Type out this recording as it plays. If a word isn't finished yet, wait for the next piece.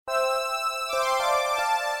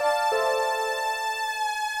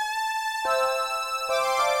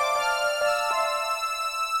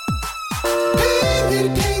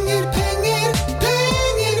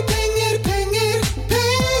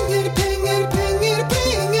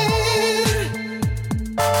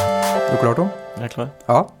klar, Tom? Jeg klar.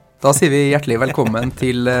 Ja, da sier vi hjertelig velkommen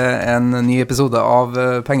til en ny episode av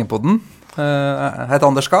Pengepodden. Jeg heter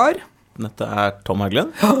Anders Skar. Dette Tom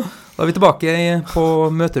Haugland. Ja, da vi tilbake på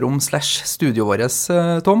møterom/studio våres,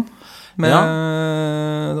 Tom.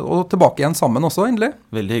 Og tilbake igjen sammen også, endelig.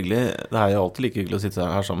 Veldig hyggelig. Det jo alltid like hyggelig å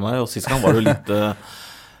sitte her sammen med deg, og sist gang var det jo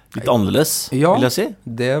litt annerledes, vil jeg si.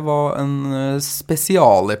 Det var en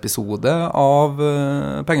spesialepisode av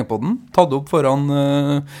Pengepodden, tatt opp foran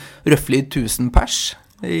røftlig 1000 pers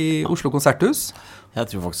i Oslo Konserthus.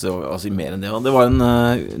 Jeg tror faktisk det var mer enn det. Det var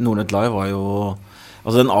Nordnett Live var jo...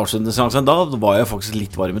 Altså den avsluttende seansen da var jeg faktisk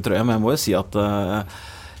litt varm i trøya, men jeg må jo si at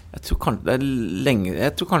jeg tror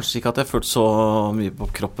kanskje ikke at jeg følte så mye på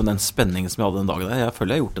kroppen den spenningen som jeg hadde den dagen der. Jeg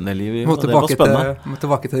føler jeg har gjort en del liv, og det var spennende. Må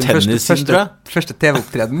tilbake til den første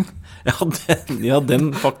TV-opptreden. Ja,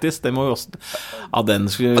 den faktisk, det må vi også... Ja, den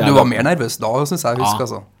skulle du var mer nervøs da, synes jeg husker,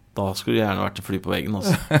 altså. Da skulle det gjerne vært til fly på veggen,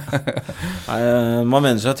 altså. Nei, man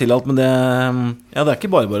mener seg til alt, men det er ikke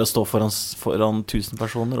bare å stå foran 1000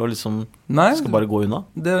 personer og liksom skal bare gå unna.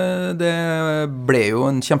 Det ble jo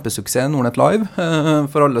en kjempesuksess, Nordnett Live.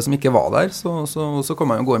 For alle som ikke var der, så kan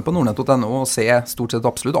man jo gå inn på nordnett.no og se stort sett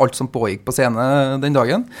absolutt alt som pågikk på scene den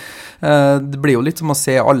dagen. Det blir jo litt som å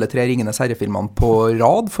se alle 3 Ringenes herre-filmene på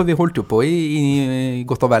rad, for vi holdt jo på i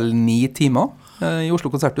godt og vel 9 timer i Oslo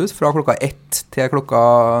Konserthus, fra klokka 1 til klokka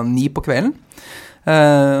 9 på kvelden.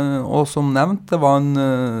 Og som nevnt, det var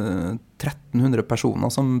 1300 personer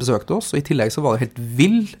som besøkte oss, og i tillegg så var det helt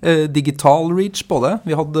vill digital reach på det.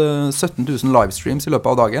 Vi hadde 17 000 livestreams i løpet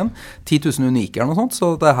av dagen, 10 000 unike eller noe sånt,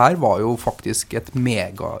 så det her var jo faktisk et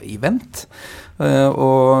mega-event.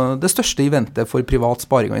 Og det største eventet for privat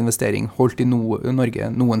sparing og investering holdt i Norge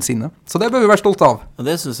noensinne. Så det bør vi være stolt av. Ja,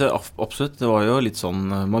 det synes jeg absolutt. Det var jo litt sånn,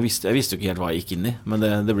 jeg visste jo ikke helt hva jeg gikk inn i, men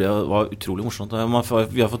det var utrolig morsomt.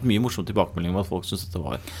 Vi har fått mye morsomt tilbakemelding om at folk synes dette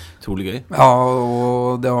var utrolig gøy. Ja,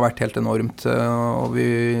 og det har vært helt enormt. Og vi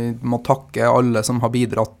må takke alle som har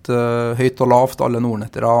bidratt høyt og lavt, alle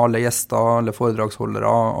nordnettere, alle gjester, alle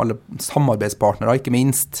foredragsholdere, alle samarbeidspartnere, ikke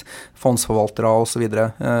minst, fondsforvaltere og så videre.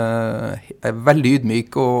 Jeg er veldig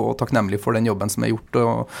ydmyk og takknemlig for den jobben som er gjort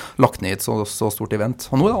og lagt ned i et så stort event.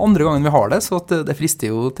 Og nå er det andre gangen vi har det, så at det frister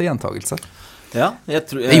jo til gjentagelse. Ja, jeg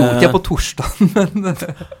tror... Jeg gjorde det på torsdag, men...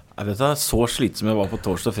 Jeg vet det, så slitsom jeg var på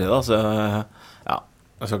torsdag og fredag, så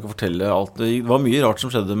jeg skal ikke fortelle alt. Det var mye rart som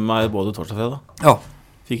skjedde med meg både torsdag og fredag. Ja.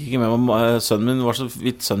 Fikk ikke med meg, sønnen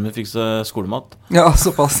min fikk seg skolemat. Ja,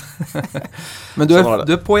 såpass. Men du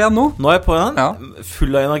er på igjen nå? Nå er jeg på igjen,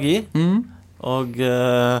 full av energi. Og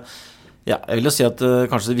jeg vil jo si at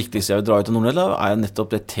kanskje det viktigste jeg vil dra ut av Nordnett er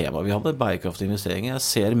nettopp det temaet vi hadde, bærekraftige investeringer. Jeg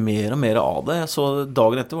ser mer og mer av det. Jeg så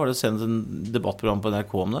dagen etter var det sendt en debattprogram på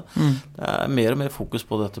NRK om det. Det er mer og mer fokus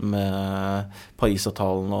på dette med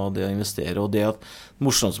Paris-avtalen og det å investere, og det at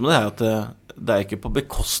morsomst med det at det er ikke på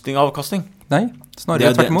bekostning av avkastning. Nei,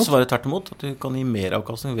 snarere tvert imot. Snarere tvert imot, at du kan gi mer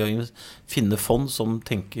avkastning ved å finne fond som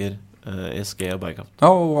tenker ESG og bærekraft. Ja,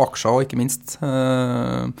 og aksjer ikke minst.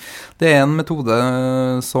 Det er en metode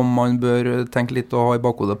som man bør tenke litt og ha i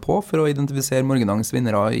bakhodet på for å identifisere morgendagens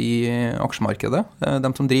vinnere i aksjemarkedet.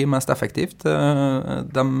 De som driver mest effektivt,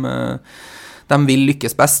 de vil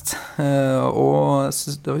lykkes best. Og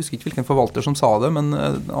jeg husker ikke hvilken forvalter som sa det, men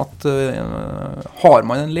at har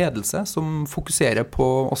man en ledelse som fokuserer på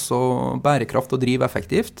også bærekraft og driv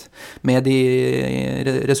effektivt med de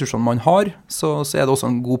ressursene man har, så er det også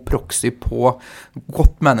en god proxy på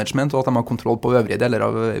godt management og at de har kontroll på øvrige deler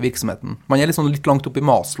av virksomheten. Man er litt langt opp i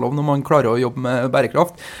Maslow når man klarer å jobbe med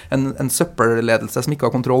bærekraft. En søppelledelse som ikke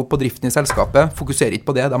har kontroll på driften i selskapet, fokuserer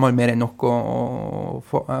ikke på det. De har mer enn nok å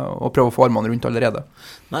prøve å få armene rundt allerede.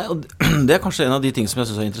 Nei, og det er kanskje en av de ting som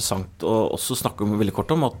jeg synes er interessant å også snakke om veldig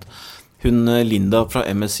kort om, at hun Linda fra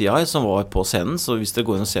MSCI som var på scenen, så hvis dere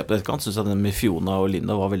går inn og ser på det etterkant, synes jeg den med Fiona og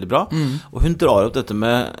Linda var veldig bra. Og hun drar opp dette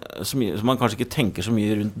med, som man kanskje ikke tenker så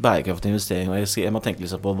mye rundt bærekraftig investering, og man tenker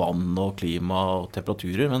liksom på vann og klima og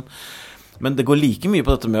temperaturer, men det går like mye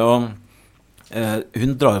på dette med å,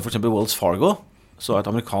 hun drar jo for eksempel Wells Fargo, så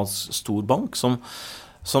et amerikansk stor bank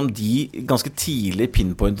som de ganske tidlig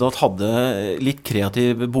pinpointet at hadde litt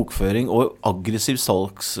kreativ bokføring og aggressiv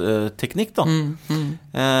salgsteknikk da.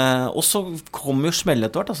 Og så kommer jo smellen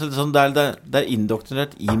etter hvert, altså, det er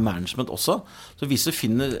indoktrinert i management også, så hvis du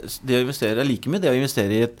finner det å investere like mye, det å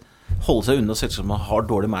investere i holde seg unna selskap som har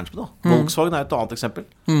dårlig management da. Volkswagen er et annet eksempel.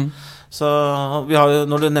 Så vi har jo,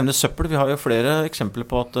 når du nevner søppel, vi har jo flere eksempler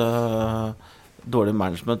på at dårlig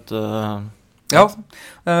management Ja,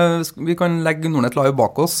 vi kan legge Nordnet Live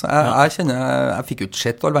bak oss. Jeg kjenner, jeg fikk jo ikke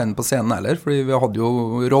sett all verden på scenen heller, fordi vi hadde jo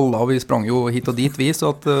roller, og vi sprang jo hit og dit,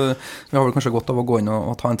 så at vi har vel kanskje godt av å gå inn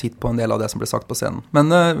og ta en titt på en del av det som ble sagt på scenen.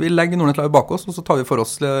 Men vi legger Nordnet Live bak oss, og så tar vi for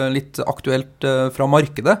oss litt aktuelt fra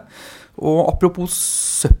markedet. Og apropos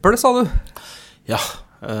søppel, sa du? Ja,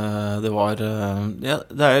 det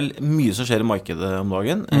er mye som skjer i markedet om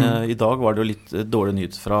dagen. I dag var det jo litt dårlig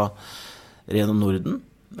nytt fra Ren om Norden.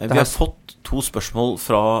 Vi har fått 2 spørsmål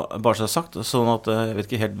fra, bare så jeg har sagt, sånn at jeg vet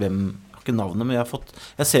ikke helt hvem, jeg har ikke navnet, men jeg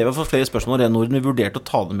ser vi har fått flere spørsmål Ren Norden. Vi vurderte å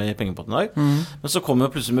ta det med i pengepotten i dag, men så kom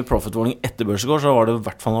vi plutselig med profit warning etter børs i går, så var det i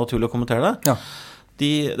hvert fall naturlig å kommentere det. Ja.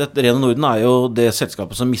 Ren Norden er jo det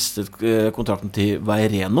selskapet som mistet kontrakten til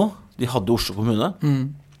Veireno. De hadde Oslo kommune.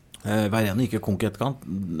 Veireno gikk jo konk i etterkant,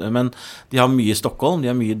 men de har mye i Stockholm, de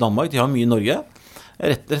har mye i Danmark, de har mye i Norge.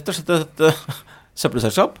 Rett og slett et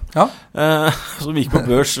søppelselskap, som gikk på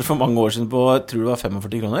børs for mange år siden på, jeg tror det var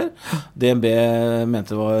 45 kroner. DNB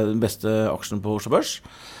mente det var den beste aksjen på Oslo Børs.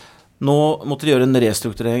 Nå måtte de gjøre en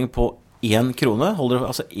restrukturering på 1 krone,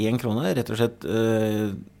 altså 1 krone, rett og slett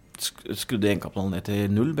skrudde egenkapitalen ned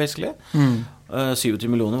til 0, basically. 27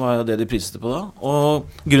 millioner var det de priset på da. Og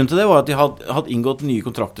grunnen til det var at de hadde inngått nye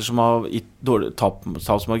kontrakter som har gitt dårlige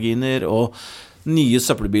tapsmarginer, og nye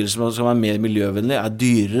søppelbiler som skal være mer miljøvennlige,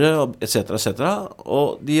 dyrere, etc.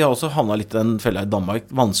 Og de har også havnet litt i den fella i Danmark.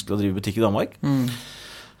 Vanskelig å drive butikk i Danmark.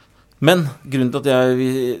 Men grunnen til at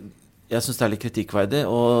jeg synes det litt kritikkverdig,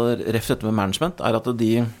 og ref dette med management, at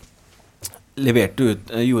de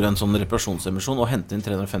gjorde en sånn reparasjonsemisjon og hentet inn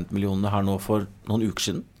 350 millioner her nå for noen uker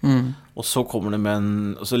siden. Og så kommer det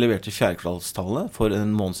og så leverte de fjerdekvartalstallene for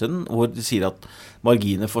en måned siden, hvor de sier at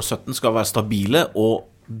marginene for 17 skal være stabile og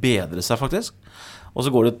bedre seg faktisk. Og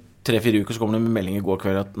så går det 3-4 uker, så kommer det med melding i går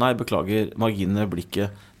kveld at nei, beklager, marginene blir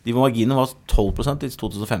ikke, marginene var 12% i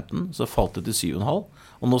 2015, så falt det til 7,5%,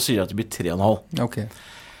 og nå sier de at det blir 3,5%. Ok.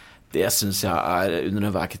 Det synes jeg under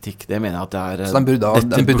enhver kritikk. Det mener jeg at det så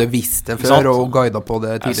de burde visst det før og guidet på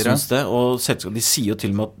det tidligere? Jeg synes det, og selskapet, de sier jo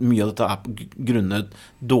til og med at mye av dette på grunnet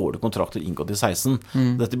dårlige kontrakter inngått i 16.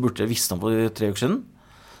 Dette burde jeg visst om på 3 uker siden.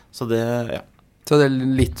 Så det, Så det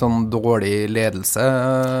litt sånn dårlig ledelse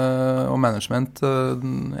og management,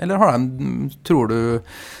 eller har de, tror du,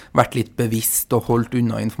 vært litt bevisst og holdt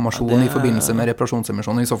unna informasjon i forbindelse med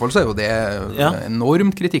reparasjonsemisjonen? I så fall så jo det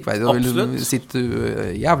enormt kritikkverdig. Det vil sitte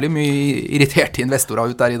jævlig mye irriterte investorer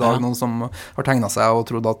ut der i dag, noen som har tegnet seg og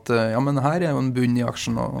trodd at ja, men her jo en bunn i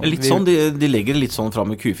aksjen. Og litt sånn, de legger litt sånn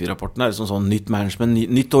frem i Q4-rapporten, det sånn nytt management,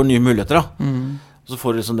 nytt år, nye muligheter da. Og så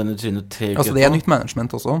får du liksom denne trynet 3 uker. Altså det nytt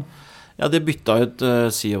management også? Ja, det byttet ut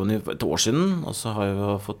CEO-en for et år siden, og så har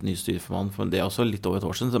jeg fått ny styreformann, for det også litt over et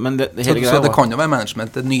år siden. Men så det kan jo være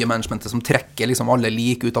management, det nye managementet som trekker liksom alle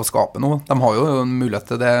lik ut av skapet nå. De har jo en mulighet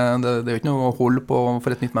til det. Det er jo ikke noe å holde på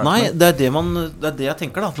for et nytt management. Nei, det er det jeg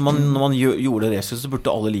tenker da. Når man gjorde det, så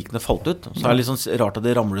burde alle likene falt ut. Så er det litt sånn rart at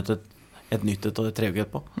det ramler ut et nytt et 3 uker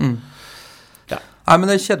etterpå. Nei, men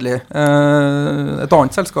det er kjedelig. Et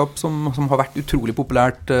annet selskap som har vært utrolig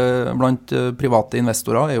populært blant private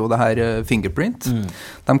investorer jo det her Fingerprint.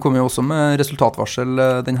 De kom jo også med resultatvarsel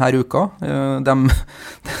denne uka.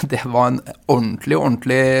 Det var en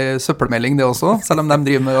ordentlig søppelmelding det også, selv om de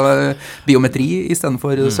driver med biometri i stedet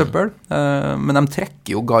for søppel. Men de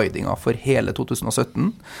trekker jo guidinga for hele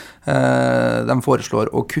 2017. De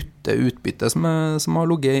foreslår å kutte utbytte som har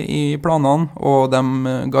ligget i planene, og de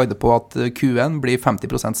guider på at Q1 blir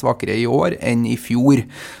 50% svakere i år enn i fjor.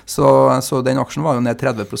 Så den aksjen var jo ned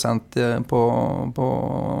 30% på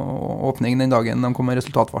åpning den dagen de kom med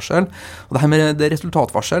resultatvarsel. Og det her med det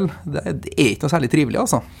resultatvarsel, det er ikke noe særlig trivelig,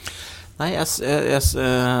 altså. Nei,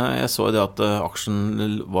 jeg så det at aksjen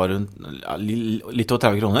var litt over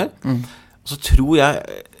 30 kroner. Og så tror jeg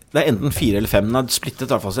det er enten 4 eller 5, den er splittet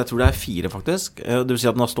i hvert fall, så jeg tror det er 4 faktisk. Det vil si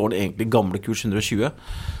at nå står den egentlig gamle kurs 120,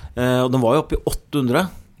 og den var jo oppe i 800.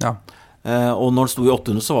 Ja. Og når den stod i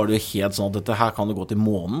 800 så var det jo helt sånn at dette her kan det gå til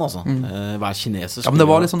månen altså. Hver kineser. Ja, men det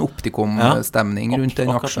var litt sånn Optikom-stemning rundt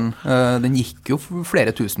den aksjen. Den gikk jo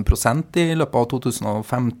flere 1000% i løpet av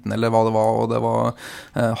 2015 eller hva det var, og det var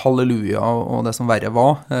halleluja og det som verre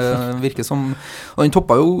var. Virker som, og den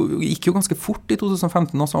gikk jo ganske fort i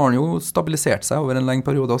 2015, og så har den jo stabilisert seg over en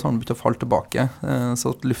lengre periode, og så har den begynt å falle tilbake.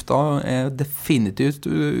 Så lufta er definitivt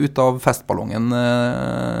ut av festballongen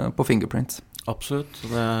på Fingerprint. Absolutt.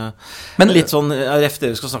 Men litt sånn, dere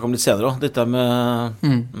skal snakke om litt senere også, dette med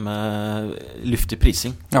luftig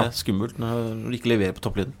prising. Det er skummelt når du ikke leverer på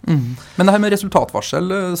topplinjen. Men det her med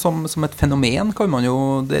resultatvarsel som et fenomen kan man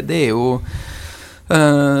jo, det er jo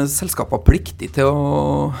selskaper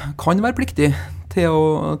kan være pliktig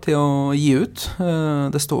til å gi ut.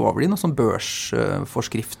 Det står vel i noen sånne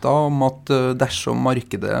børsforskrifter om at dersom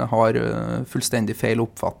markedet har fullstendig feil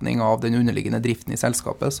oppfatning av den underliggende driften i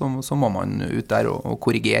selskapet, så må man ut der og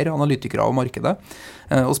korrigere analytikere av markedet.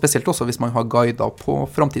 Og spesielt også hvis man har guidet på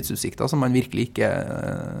fremtidsutsikter som man virkelig ikke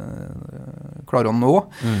klarer å nå,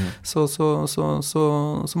 så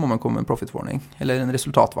må man komme med en profit warning, eller en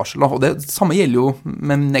resultatvarsel. Og det samme gjelder jo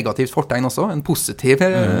med negativt fortegn også, en positiv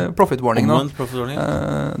profit warning.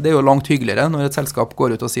 Det er jo langt hyggeligere når et selskap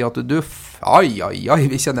går ut og sier at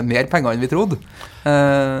vi tjener mer penger enn vi trodde.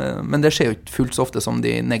 Men det skjer jo ikke fullt så ofte som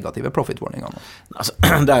de negative profit warningene. Altså,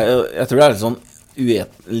 jeg tror det er litt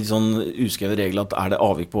sånn uskrevet regel at er det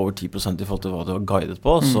avvik på over 10% i forhold til hva du har guidet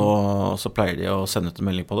på, så pleier de å sende ut en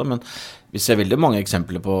melding på det, men vi ser veldig mange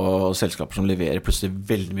eksempler på selskaper som leverer plutselig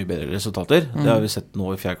veldig mye bedre resultater. Det har vi sett nå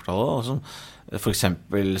i fjerde kvartal, for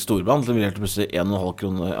eksempel Storebrand leverte plutselig 1,5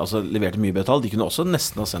 kroner, altså leverte mye bedre tall. De kunne også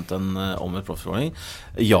nesten ha sendt en om et profitwarning.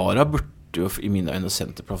 Yara burde jo i mine øyne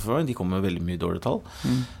sendt et profitwarning, de kom med veldig mye dårlige tall.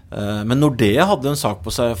 Men Nordea hadde en sak på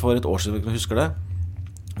seg for et år siden, hvis du husker det,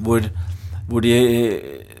 hvor de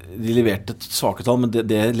leverte et svake tall, men det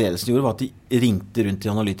ledelsen gjorde var at de ringte rundt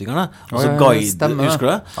til analytikerne, og så husker du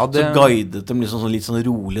det? Ja, så guidet de liksom litt sånn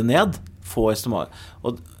rolig ned, få estimat,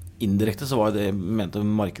 og indirekte så var det, mente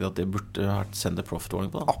markedet at det burde sende profit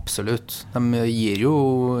warning på. Absolutt. De gir jo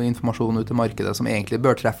informasjon ut til markedet som egentlig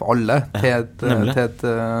bør treffe alle til et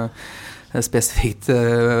spesifikt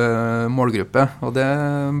målgruppe, og det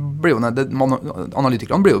blir jo,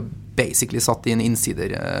 analytikerne blir jo basically satt i en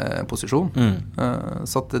innsiderposisjon.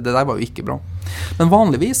 Så at det der var jo ikke bra. Men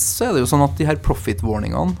vanligvis så er det jo sånn at de her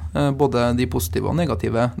profit-warningene, både de positive og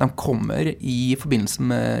negative, de kommer i forbindelse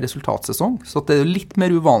med resultatsesong. Så at det er jo litt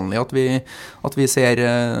mer uvanlig at vi ser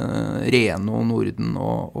Reno, Norden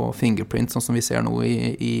og Fingerprint, sånn som vi ser nå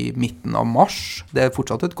i midten av mars. Det er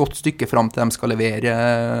fortsatt et godt stykke frem til de skal levere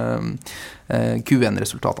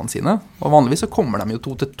Q1-resultatene sine. Og vanligvis så kommer de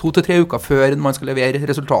jo 2 til 3 uker før man skal levere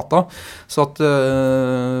resultater. Så at,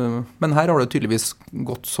 men her har det tydeligvis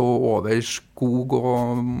gått så over skog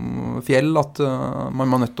og fjell at man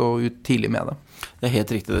må nødt til å ut tidlig med det. Det er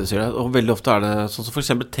helt riktig det du sier, og veldig ofte er det sånn som for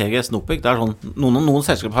eksempel TGS Nopec, det er sånn, noen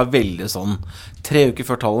selskaper har veldig sånn 3 uker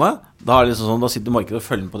før tallene, da er det liksom sånn, da sitter markedet og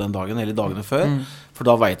følger på den dagen eller dagene før, for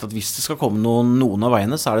da vet at hvis det skal komme noen av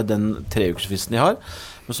veiene, så er det den 3-ukersfristen de har.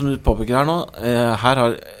 Men som du påpeker her nå, her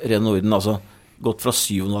har Reno Norden altså gått fra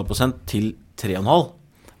 7,5% til 3,5%.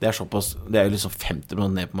 Det er jo liksom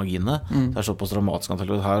 50% ned på marginene. Det er såpass dramatisk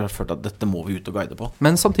antall, og her har jeg følt at dette må vi ut og guide på.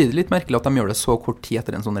 Men samtidig litt merkelig at de gjør det så kort tid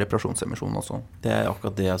etter en sånn reparasjonsemisjon også. Det er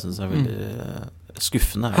akkurat det jeg synes er veldig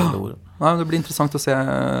skuffende. Er det ordet. Nei, det blir interessant å se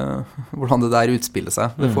hvordan det der utspiller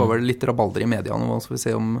seg. Det får vel litt rabalder i media nå, så vi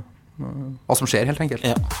ser om hva som skjer helt enkelt.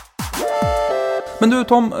 Ja. Men du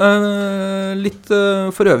Tom, litt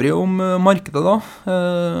for øvrig om markedet da.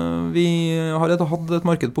 Vi har hatt et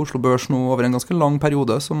marked på Oslo Børs nå over en ganske lang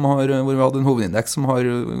periode, hvor vi hadde en hovedindeks som har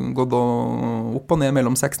gått opp og ned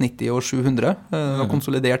mellom 690 og 700. Har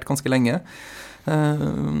konsolidert ganske lenge.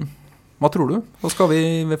 Hva tror du? Hva skal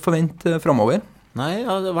vi forvente fremover? Nei,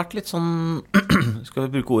 ja, det har vært litt sånn, skal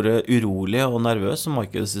vi bruke ordet urolig og nervøs som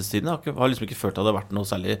markedet siste tiden. Jeg har liksom ikke følt at det har vært noe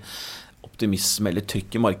særlig optimisme eller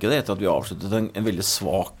trykk i markedet etter at vi har avsluttet en veldig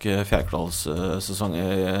svak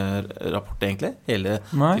fjerdekvartalssesongrapport egentlig.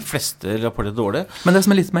 De fleste rapporter er dårlige. Men det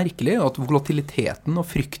som er litt merkelig er at volatiliteten og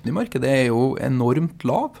frykten i markedet er jo enormt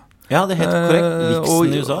lav. Ja, det er helt korrekt.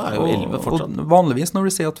 Vixen i USA er jo 11 fortsatt. Og vanligvis når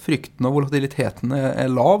du sier at frykten og volatiliteten er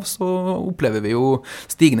lav, så opplever vi jo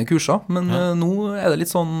stigende kurser. Men nå er det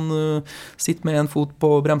litt sånn, sitt med en fot på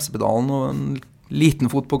bremsepedalen og en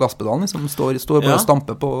liten fot på gasspedalen, liksom står bare og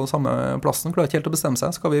stamper på samme plassen, klarer ikke helt å bestemme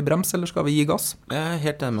seg. Skal vi bremse, eller skal vi gi gass? Jeg er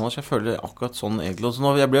helt enig med oss, jeg føler akkurat sånn egentlig. Så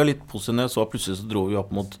nå, jeg ble jo litt positiv når jeg så plutselig så dro vi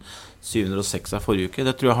opp mot 706 her forrige uke.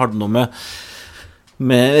 Det tror jeg hadde noe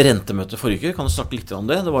med rentemøtet forrige uke. Kan du snakke litt om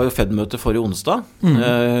det? Det var jo Fed-møte forrige onsdag.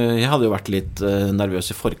 Jeg hadde jo vært litt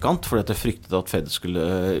nervøs i forkant, fordi at jeg fryktet at Fed skulle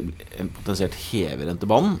potensielt heve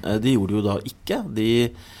rentebanen. De gjorde det jo da ikke.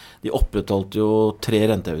 De opprettholdt jo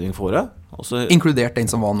 3 rentehevinger for året. Også, inkludert den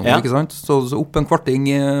som var nå, ikke sant? Så opp en kvarting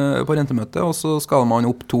på rentemøtet, og så skal man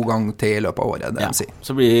opp 2 ganger til i løpet av året, det vil si.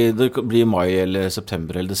 Så det blir mai eller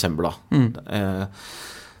september eller desember da.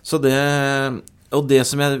 Så det, og det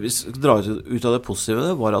som jeg drar ut av det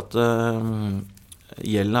positive, var at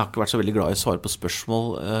Gjellen har ikke vært så veldig glad i å svare på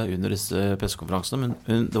spørsmål under disse pressekonferansene,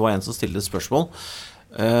 men det var en som stilte et spørsmål.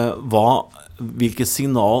 Hvilket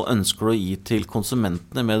signal ønsker du å gi til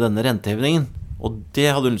konsumentene med denne rentehevingen? Og det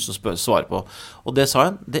hadde hun lyst til å svare på. Og det sa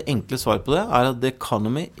hun, det enkle svaret på det er at the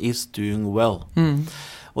economy is doing well.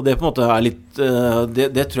 Og det på en måte litt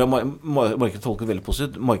det tror jeg markedet tolker veldig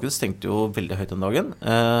positivt. Markedet stengte jo veldig høyt den dagen.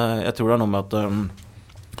 Jeg tror det noe med at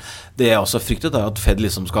det jeg også fryktet at Fed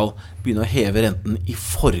liksom skal begynne å heve renten i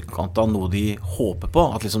forkant av noe de håper på,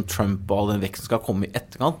 at liksom Trump og all den veksten skal komme i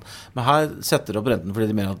etterkant. Men her setter de opp renten fordi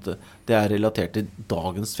de mener at det relatert til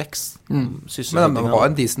dagens vekst. Men det var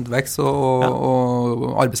en decent vekst, og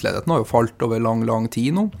arbeidsledigheten har jo falt over lang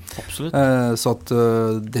tid nå. Absolutt. Så at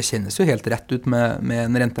det kjennes jo helt rett ut med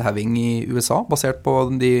en renteheving i USA, basert på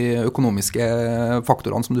de økonomiske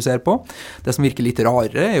faktorene som du ser på. Det som virker litt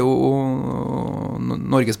rarere jo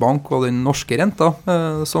Norges Bank og den norske renta,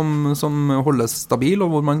 som holdes stabil,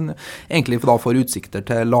 og hvor man egentlig da får utsikter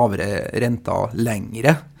til lavere renter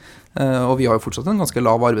lengre. Og vi har jo fortsatt en ganske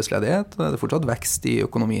lav arbeidsledighet. Det fortsatt vekst i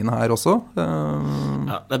økonomien her også.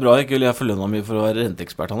 Ja, det bra ikke jeg får lønna mi for å være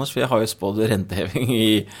renteekspert, Anders, for jeg har jo spådd renteheving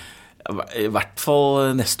i hvert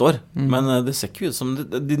fall neste år. Men det ser ikke ut som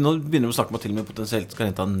de nå begynner å snakke om at til og med potensielt skal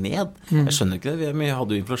renta ned. Jeg skjønner ikke det. Vi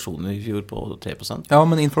hadde jo inflasjon i fjor på 3%. Ja,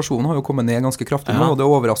 men inflasjonen har jo kommet ned ganske kraftig nå, og det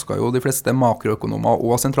overrasket jo de fleste makroøkonomer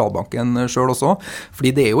og sentralbanken selv også,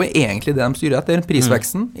 fordi det er jo egentlig det de styrer etter,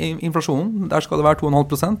 prisveksten i inflasjonen. Der skal det være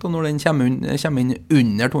 2,5%, og når den kommer inn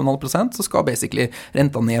under 2,5%, så skal basically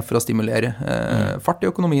renta ned for å stimulere fart i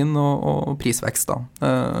økonomien og prisvekst da.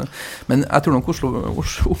 Men jeg tror nok Oslo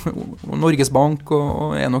Norges Bank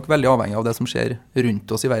og nok veldig avhengig av det som skjer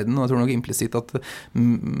rundt oss i verden, og jeg tror nok implisitt at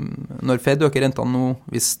når Fed øker rentene nå,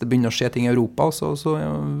 hvis det begynner å skje ting i Europa, så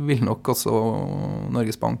vil nok også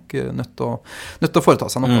Norges Bank nødt til å foreta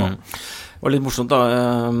seg noe. Det var litt morsomt da,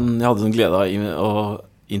 jeg hadde en glede av å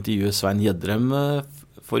intervjue Svein Gjedrem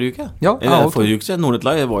forrige uke. Ja, forrige uke, Nordnet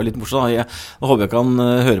Live, var litt morsomt. Jeg håper jeg kan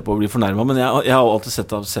høre på og bli fornærmet, men jeg har alltid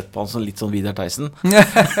sett på han som litt sånn Vidar Theisen.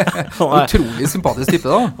 Utrolig sympatisk type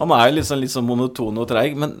da. Han litt sånn monoton og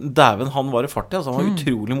treig, men dæven, han var i fart, altså. Han var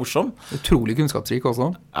utrolig morsom. Utrolig kunnskapsrik også.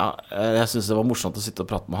 Ja, jeg synes det var morsomt å sitte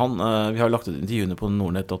og prate med han. Vi har lagt ut intervjuene på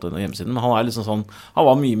Nordnet.no hjemmesiden, men han liksom sånn, han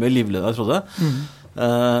var mye mer livlig enn jeg trodde.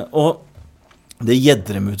 Og det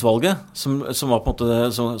Gjedrem-utvalget som var på en måte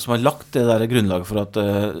som har lagt det der grunnlaget for at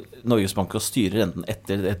Norges Bank skal styre renten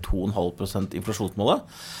etter det 2,5% inflasjonsmålet,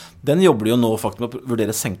 den jobber jo nå faktisk med å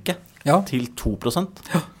vurdere senke til 2%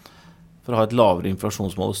 for å ha et lavere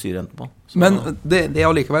inflasjonsmål å styre renten på. Men det er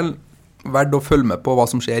allikevel verdt å følge med på hva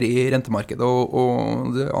som skjer i rentemarkedet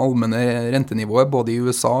og det allmenne rentenivået både i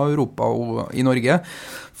USA, Europa og i Norge.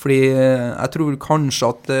 Fordi jeg tror kanskje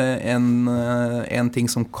at en ting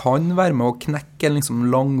som kan være med å knekke en liksom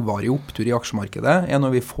langvarig opptur i aksjemarkedet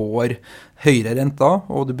når vi får høyere renter,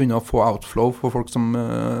 og du begynner å få outflow for folk som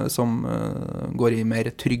går i mer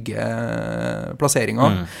trygge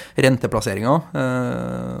plasseringer, renteplasseringer,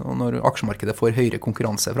 og når aksjemarkedet får høyere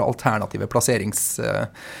konkurranse fra alternative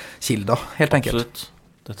plasseringskilder, helt enkelt. Absolutt.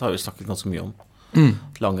 Dette har vi snakket ganske mye om.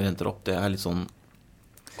 Lange renter opp, det litt sånn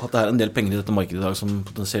at det en del penger i dette markedet i dag som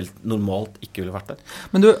potensielt normalt ikke ville vært der.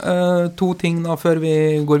 Men du, to ting da før vi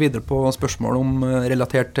går videre på spørsmål om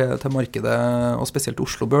relatert til markedet, og spesielt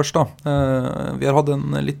Oslo Børs da. Vi har hatt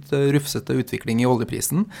en litt rufsete utvikling i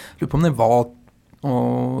oljeprisen. Lurer på om det var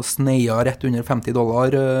og sneia rett under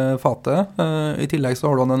 $50 fatet. I tillegg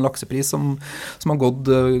så har du en laksepris som har gått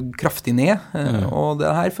kraftig ned, og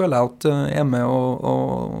det her føler jeg at med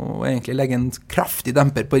å egentlig legge en kraftig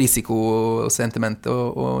demper på risikosentimentet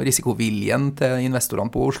og risikoviljen til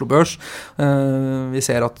investorene på Oslo Børs. Vi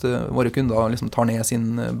ser at våre kunder liksom tar ned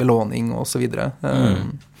sin belåning og så videre.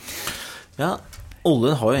 Ja,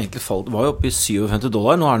 oljen har jo egentlig falt, var jo oppe i $57,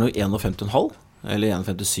 nå den jo 51,5 eller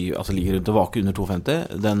 1,57, altså ligger rundt og vaker under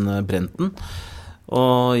 2,50, den Brenten.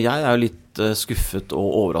 Og jeg jo litt skuffet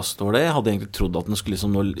og overrasket over det. Jeg hadde egentlig trodd at den skulle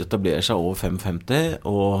liksom nå etablere seg over 5,50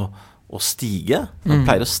 og stige. Den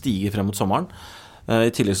pleier å stige frem mot sommeren. I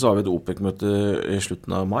tillegg så har vi et OPEC-møte i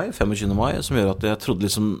slutten av mai, 25. mai, som gjør at jeg trodde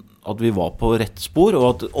liksom at vi var på rett spor, og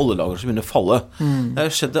at oljelager begynner å falle. Det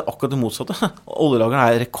skjedde akkurat det motsatte.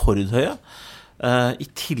 Oljelager rekordhøye. I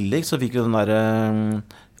tillegg så fikk vi den der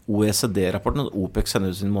OECD-rapporten, OPEC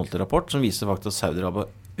sender ut sin månedlige rapport, som viser faktisk at Saudi-Arabia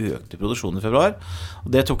økte produksjonen i februar. Og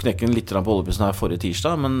det tok knekken litt på oljeprisen her forrige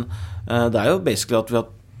tirsdag, men det jo basically at vi har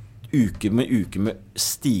hatt uke med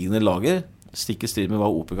stigende lager, stikk i strid med hva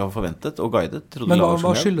OPEC har forventet og guidet. Men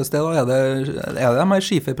hva skyldes det da? Er det mer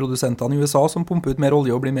skiferprodusentene i USA som pumper ut mer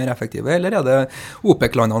olje og blir mer effektive, eller er det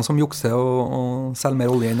OPEC-landene som jukser og selger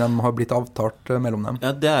mer olje enn de har blitt avtalt mellom dem?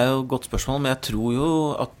 Ja, det jo et godt spørsmål, men jeg tror jo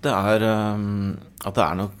at det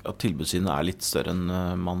at tilbudssiden litt større enn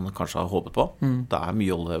man kanskje har håpet på. Det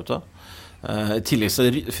mye olje ute. I tillegg så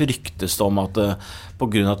ryktes det om at på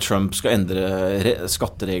grunn av Trump skal endre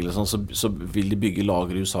skatteregler og sånn, så vil de bygge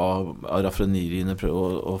lager i USA av raffineriene,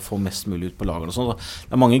 prøve å få mest mulig ut på lagerne og sånn.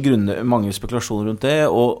 Det mange grunner, mange spekulasjoner rundt det,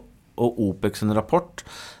 og OPEC sin rapport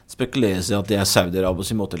spekuleres i at det Saudi-Arabia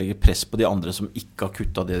sin måte å legge press på de andre som ikke har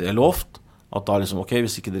kuttet det de har lovt. At da liksom, ok,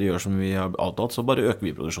 hvis ikke dere gjør som vi har avtalt, så bare øker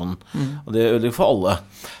vi produksjonen. Og det ødelegger for alle.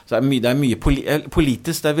 Så det er mye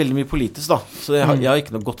politisk, det er veldig mye politisk da. Så jeg har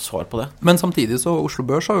ikke noe godt svar på det. Men samtidig så Oslo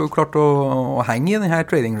Børs har jo klart å henge i denne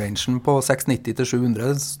trading-rangen på 690 til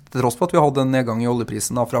 700, til tross for at vi hadde en nedgang i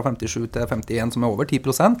oljeprisen da, fra 57 til 51, som over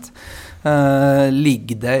 10%.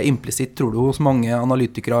 Ligger det implisitt, tror du, hos mange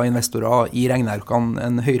analytikere og investorer i regnearkene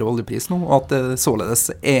en høyere oljepris nå, og at således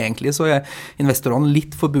egentlig så investorene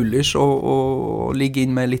litt for bullish og ligge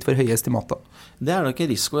inn med litt for høye estimater? Det nok ikke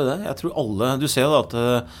risiko i det. Jeg tror alle, du ser jo da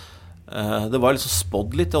at det var liksom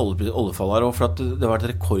spådd litt i oljefallet her, for at det har vært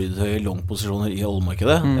rekordhøye long-posisjoner i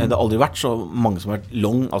oljemarkedet. Det har aldri vært så mange som har vært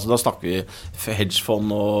long, altså da snakker vi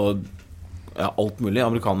hedgefond og alt mulig,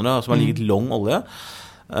 amerikanere som har ligget long olje,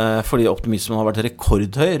 fordi optimismen har vært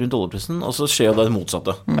rekordhøy rundt oljeprisen, og så skjer jo det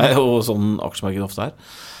motsatte. Det jo sånn aksjemarkedet ofte her.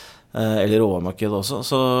 Eller råvaremarkedet også,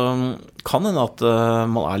 så kan hende at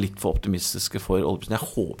man litt for optimistiske for oljeprisen.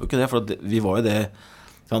 Jeg håper ikke det, for vi var jo det,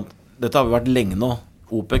 sant? Dette har vi vært lenge nå.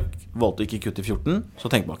 OPEC valgte ikke kutt i 14, så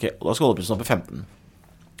tenkte man, ok, da skal oljeprisen opp i 15.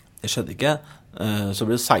 Det skjedde ikke, så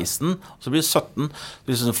blir det 16, så blir det 17.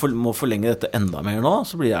 Hvis vi må forlenge dette enda mer nå,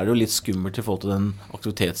 så det jo litt skummelt i forhold til den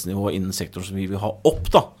aktivitetsnivået innen sektoren som vi vil ha opp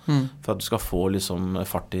da, for at du skal få liksom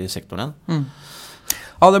fart i sektoren igjen.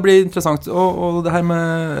 Ja, det blir interessant. Og det her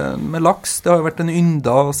med laks, det har jo vært en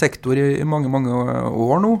ynda sektor i mange, mange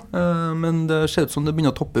år nå, men det ser ut som det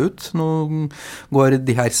begynner å toppe ut. Nå går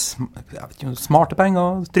de her smarte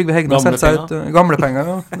penger, Trygve Hegnar har skjelt seg ut, gamle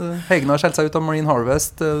penger, Hegnar har skjelt seg ut av Marine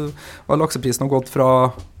Harvest, og lakseprisen har gått fra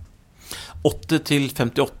 80 til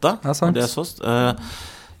 58, det sånn.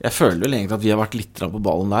 Jeg føler vel egentlig at vi har vært litt på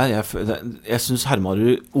ballen der. Jeg synes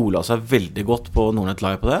Hermarud Ola seg veldig godt på Nordnet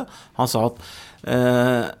Live på det. Han sa at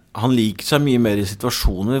han liker seg mye mer i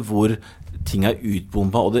situasjoner hvor ting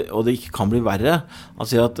utbombet og det ikke kan bli verre. Han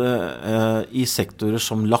sier at i sektorer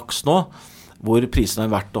som laks nå, hvor prisene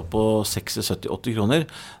har vært opp på 60, 70, 80 kroner,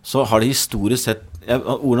 så har det historisk sett,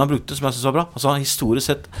 ordene han brukte som jeg synes var bra, altså historisk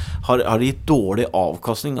sett har det gitt dårlig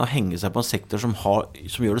avkastning å henge seg på en sektor som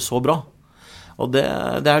gjør det så bra. Og det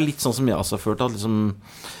litt sånn som jeg også har følt at liksom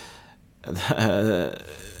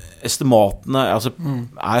estimatene altså,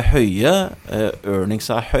 høye, earnings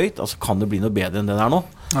høyt, altså kan det bli noe bedre enn det der nå?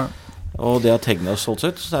 Ja. Og det har Tegnet solgt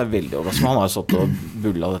ut, så det veldig overraskende. Han har jo satt og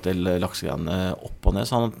bullet dette laksegreiene opp og ned,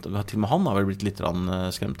 så til og med han har vel blitt litt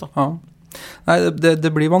skremt da. Ja. Nei,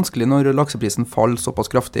 det blir vanskelig når lakseprisen faller såpass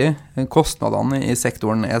kraftig. Kostnadene i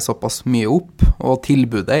sektoren såpass mye opp, og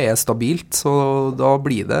tilbudet stabilt, så da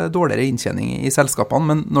blir det dårligere inntjening i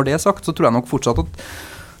selskapene. Men når det sagt, så tror jeg nok fortsatt at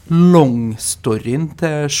long-storyen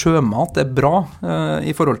til sjømat bra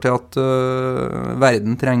i forhold til at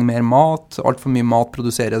verden trenger mer mat, alt for mye mat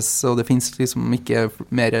produseres, og det finnes liksom ikke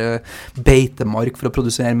mer beitemark for å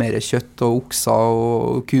produsere mer kjøtt og okser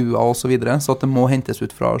og kuer og så videre, så at det må hentes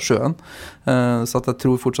ut fra sjøen. Så at jeg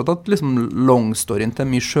tror fortsatt at liksom long-storyen til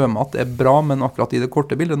mye sjømat bra, men akkurat i det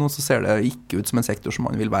korte bildet nå så ser det ikke ut som en sektor som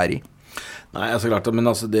man vil være i. Nei, altså klart, men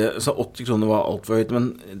altså så 80 kroner var alt for høyt, men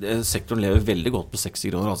sektoren lever veldig godt på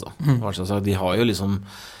 60 kroner altså. De har jo liksom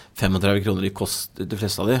 35 kroner i kost, de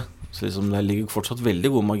fleste av de, så liksom det ligger fortsatt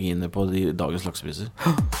veldig gode marginer på dagens laksepriser.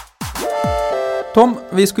 Tom,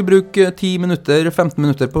 vi skulle bruke 15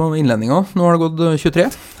 minutter på innledningen. Nå har det gått 23.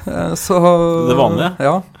 Så, det vanlige.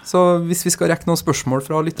 Ja, så hvis vi skal rekke noen spørsmål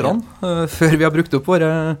fra lytterne før vi har brukt opp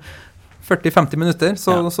våre 40-50 minutter,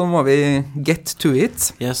 så må vi get to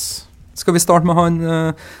it. Yes. Skal vi starte med han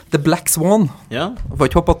The Black Swan? Ja. Jeg får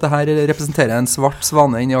ikke håpe at det her representerer en svart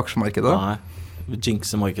svane inn i aksjemarkedet. Nei, vi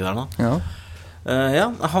jinxer markedet der nå. Ja.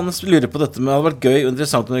 Han lurer på dette med, det hadde vært gøy og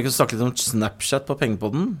interessant om vi kunne snakke litt om Snapchat på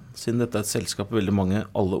Pengepodden, siden dette et selskap veldig mange,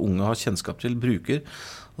 alle unge har kjennskap til, bruker,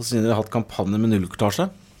 og siden dere har hatt kampanje med nullkortasje.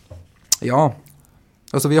 Ja,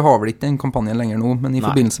 altså vi har vel ikke den kampanjen lenger nå, men i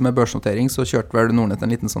forbindelse med børsnotering så kjørte vel Nordnet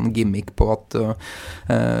en liten sånn gimmick på at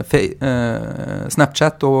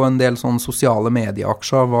Snapchat og en del sånn sosiale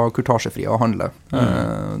medieaksjer var kurtasjefrie å handle.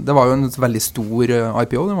 Det var jo en veldig stor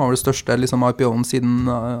IPO, det var vel det største liksom, IPO-en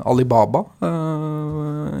siden Alibaba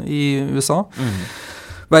i USA.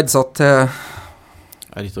 Verdsatt til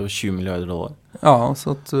litt over 20 milliarder dollar. Ja,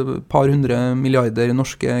 så et par 100 milliarder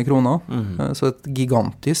norske kroner. Så et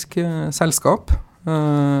gigantisk selskap.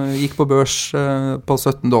 Gikk på børs på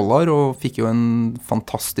 $17 og fikk jo en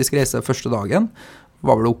fantastisk reise første dagen.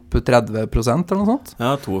 var vel opp 30% eller noe sånt.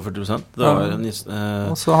 Ja, 42%. Det var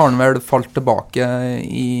og så har den vel falt tilbake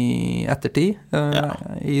i ettertid,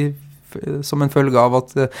 som en følge av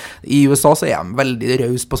at i USA så de veldig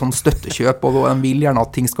raus på sånn støttekjøp, og de vil gjerne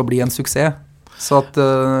at ting skal bli en suksess. Så at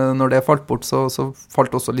når det falt bort, så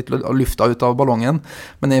falt også litt lufta ut av ballongen.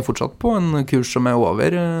 Men det fortsatt på en kurs som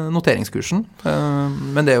over noteringskursen.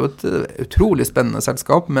 Men det jo et utrolig spennende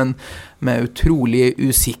selskap, men med utrolig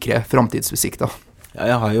usikre framtidsutsikter. Ja,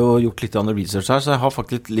 jeg har jo gjort litt research her, så jeg har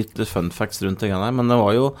faktisk litt fun facts rundt det her. Men det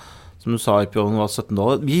var jo, som du sa, IPO-en var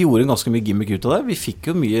 $17. Vi gjorde ganske mye gimmick ut av det. Vi fikk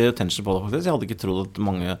jo mye attention på det faktisk. Jeg hadde ikke trodd at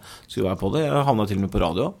mange skulle være på det. Jeg havnet til og med på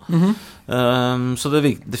radio. Så det er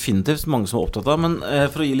definitivt mange som er opptatt av. Men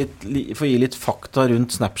for å gi litt fakta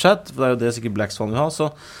rundt Snapchat, for det jo det sikkert Black Swan vil ha, så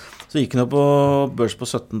gikk den opp på børs på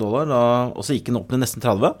 $17, og så gikk den opp til nesten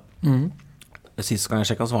 30. Siste gang jeg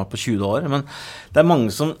sjekket, så var det på $20. Men det mange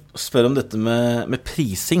som spør om dette med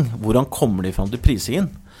prising. Hvordan kommer de frem til prisingen?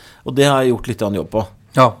 Og det har jeg gjort litt jobb på.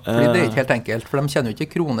 Ja, fordi det ikke helt enkelt, for de kjenner jo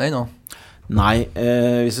ikke kroner ennå. Nei,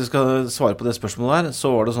 hvis jeg skal svare på det spørsmålet her,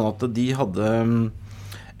 så var det sånn at de hadde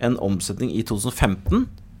en omsetning i 2015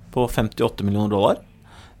 på $58 millioner.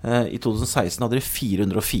 I 2016 hadde de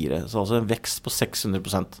 404, så altså en vekst på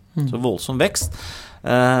 600%. Så voldsom vekst.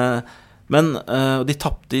 Men de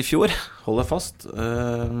tappte i fjor, hold deg fast,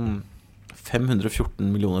 $514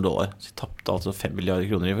 millioner. Så de tappte altså 5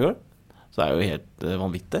 milliarder kroner i fjor. Så det jo helt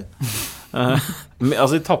vanvittig.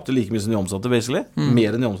 Altså de tappte like mye som de omsatte, basically.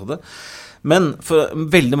 Mer enn de omsatte. Men for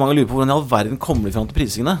veldig mange lurer på hvordan i all verden kommer de frem til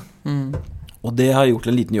prisingene. Og det har jeg gjort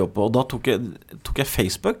en liten jobb på. Og da tok jeg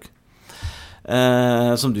Facebook,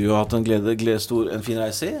 som du har hatt en fin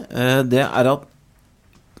reise i. Det at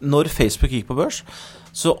når Facebook gikk på børs,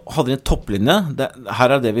 så hadde de en topplinje.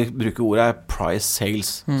 Her det vi bruker ordet price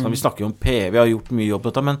sales. Så vi snakker jo om PE, vi har gjort mye jobb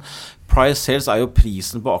på dette, men price sales jo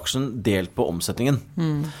prisen på aksjen delt på omsetningen.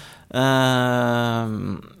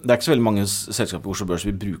 Det ikke så veldig mange selskaper på Oslo Børs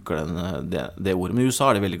vi bruker det ordet, men i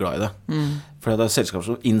USA de veldig glad i det. For det selskaper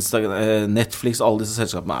som Instagram, Netflix, alle disse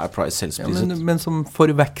selskapene price sales priset. Men som for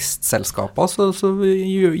vekstselskaper så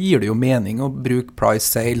gir det jo mening å bruke price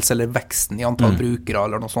sales eller veksten i antall brukere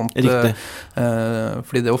eller noe sånt. Riktig.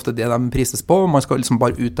 Fordi det ofte det de prises på. Man skal liksom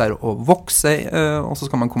bare ut der og vokse, og så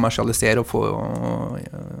skal man kommersialisere og få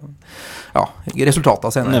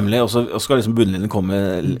resultater senere. Nemlig, og skal liksom bunnlinjen komme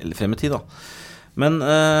frem i tid da. Men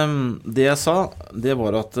det jeg sa, det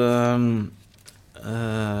var at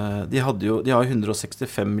de har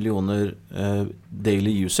 165 millioner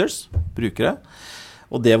daily users, brukere,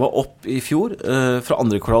 og det var opp i fjor. Fra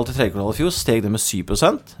andre kvartal til tredje kvartal i fjor steg det med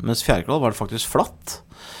 7%, mens fjerde kvartal var det faktisk flatt.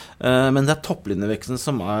 Men det topplinjeveksten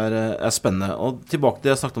som spennende. Og tilbake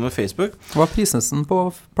til det jeg snakket om med Facebook. Hva prisen på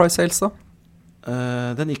price sales da?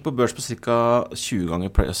 Den gikk på børs på ca. 20 ganger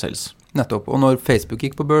price sales. Nettopp, og når Facebook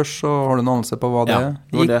gikk på børs, så har du en anelse på hva det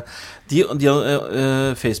gikk?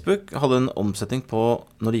 Facebook hadde en omsetning på,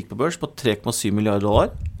 når de gikk på børs, på $3,7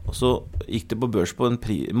 milliarder, og så gikk det på børs på en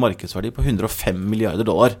markedsverdi på $105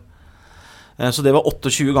 milliarder. Så det var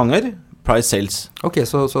 28 ganger price sales. Ok,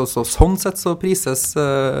 så sånn sett så prises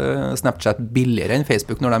Snapchat billigere enn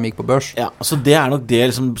Facebook når de gikk på børs? Ja, så det nok det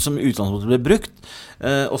som utgangspunktet ble brukt.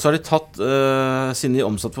 Og så har de tatt, siden de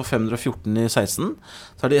omsatt for 514 i 16,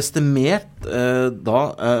 så har de estimert,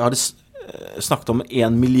 har de snakket om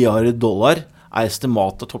 $1 milliard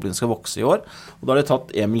estimatet at topplinjen skal vokse i år, og da har de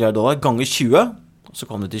tatt $1 milliard ganger 20, og så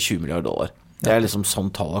kom det til $20 milliarder. Det liksom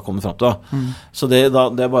sånn tallet har kommet frem til. Så det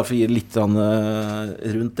bare for å gi litt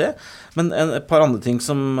rundt det. Men et par andre ting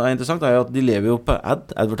som interessant jo at de lever jo på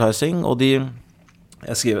advertising, og jeg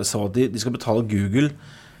sa at de skal betale Google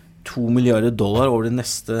 $2 milliarder over de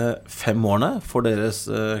neste 5 årene for deres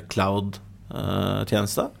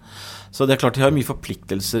cloud-tjeneste. Så det klart de har mye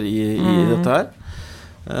forpliktelser i dette her.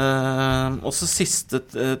 Og så siste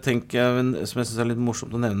tenker jeg, som jeg synes litt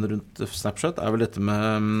morsomt å nevne rundt Snapchat, vel dette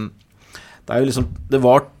med det jo liksom, det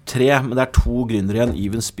var 3, men det 2 gründere igjen,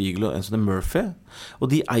 Evan Spiegel og Anthony Murphy, og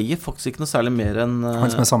de eier faktisk ikke noe særlig mer enn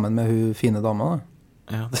han som sammen med hun fine dama da.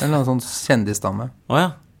 Ja, det en sånn kjendisdame. Ja,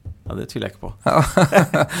 det tviler jeg ikke på.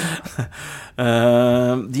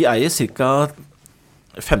 De eier cirka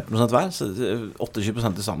 15% hver, så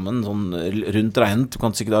 28% til sammen, sånn rundt regnet, du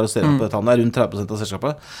kan sikkert arrestere på dette, det rundt 30% av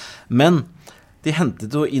selskapet, men de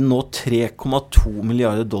hentet jo inn nå $3,2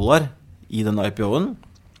 milliarder i den IPO-en,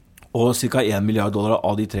 og ca. $1 milliard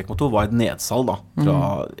av de 3,2 var et nedsalg da, fra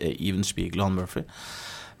Evan Spiegel og Murphy.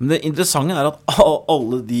 Men det interessante at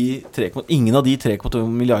ingen av de 3,2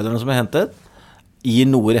 milliarderne som hentet, gir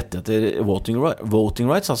noe rettigheter voting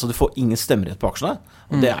rights, altså du får ingen stemmerett på aksjene,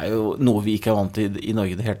 og det jo noe vi ikke vant til I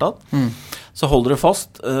Norge I det hele tatt. Så hold dere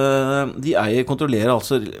fast, de kontrollerer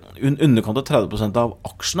altså underkant av 30% av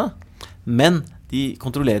aksjene, men de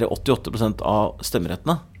kontrollerer 88% av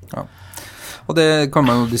stemmerettene. Ja. Og det kan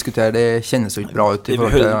man jo diskutere, det kjennes jo ikke bra ut I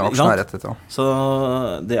forhold til aksjonærrettigheter. Så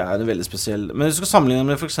det en veldig spesiell. Men hvis du skal sammenligne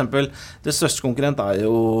med for eksempel, det største konkurrent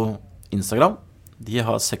jo Instagram. De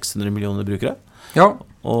har 600 millioner brukere. Ja,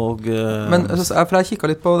 men for jeg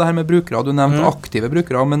kikket litt på det her med brukere, du nevnte aktive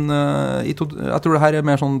brukere, men jeg tror det her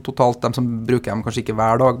mer sånn totalt dem som bruker dem kanskje ikke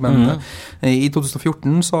hver dag, men I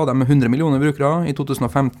 2014 så hadde de 100 millioner brukere, I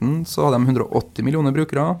 2015 så hadde de 180 millioner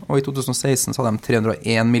brukere, og I 2016 så hadde de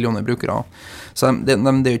 301 millioner brukere. Så det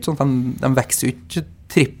jo ikke sånn at de vekser jo ikke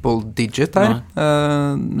triple digit her,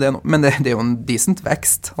 men det jo en decent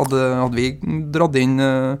vekst. Hadde vi dratt inn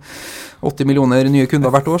 80 millioner nye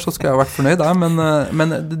kunder hvert år, så skulle jeg vært fornøyd der,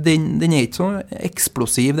 men den ikke så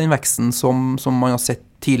eksplosiv, den veksten som man har sett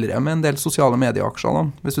tidligere med en del sosiale medieaksjer. Da.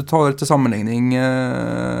 Hvis du tar til sammenligning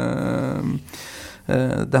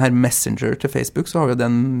det her Messenger til Facebook, så har jo det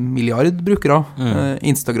 1 milliard brukere.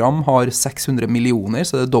 Instagram har 600 millioner,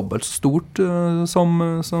 så det dobbelt så stort som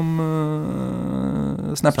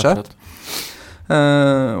Snapchat.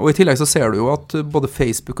 Og I tillegg så ser du jo at både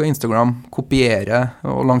Facebook og Instagram kopierer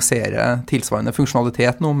og lanserer tilsvarende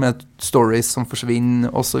funksjonalitet nå, med stories som forsvinner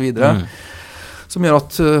og så videre. Som gjør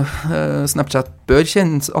at Snapchat bør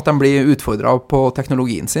kjenne at de blir utfordret på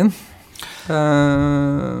teknologien sin. Så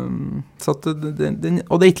at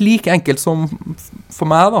og det ikke like enkelt som for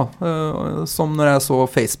meg da, som når jeg så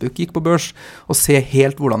Facebook gikk på børs, og se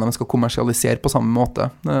helt hvordan de skal kommersialisere på samme måte.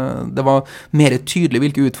 Det var mer tydelig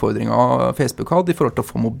hvilke utfordringer Facebook hadde I forhold til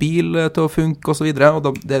å få mobil til å funke og så videre, og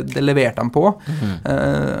det leverte de på.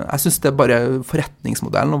 Jeg synes det bare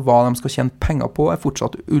forretningsmodellen og hva de skal tjene penger på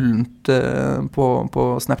fortsatt ullent på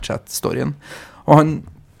Snapchat-storyen. Og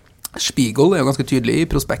Spiegel jo ganske tydelig I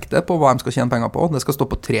prospektet på hva de skal tjene penger på. Det skal stå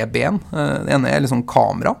på 3 ben. Det ene liksom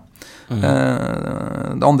kamera.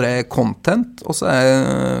 Det andre content, og så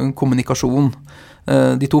kommunikasjon.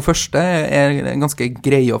 De 2 første ganske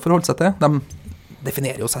greie å forholde seg til. De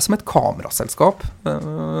definerer jo seg som et kameraselskap.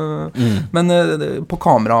 Men på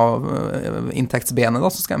kamerainntektsbenet da,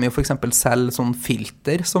 så skal de jo for eksempel selge sånn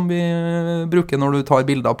filter som vi bruker når du tar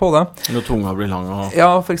bilder på det. Når tunga blir lang. Og...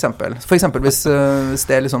 Ja, for eksempel hvis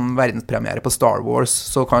det liksom verdenspremiere på Star Wars,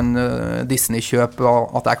 så kan Disney kjøpe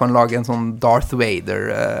at jeg kan lage en sånn Darth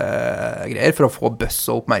Vader-greier for å få buzz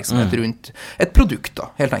og oppmerksomhet rundt et produkt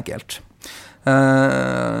da, helt enkelt.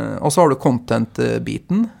 Og så har du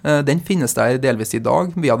content-biten. Den finnes der delvis I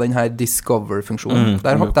dag via den her Discover-funksjonen.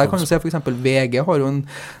 Der kan du se for eksempel VG har jo en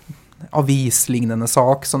avislignende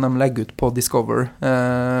sak som de legger ut på Discover,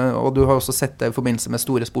 og du har også sett det I forbindelse med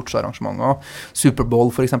store sportsarrangementer.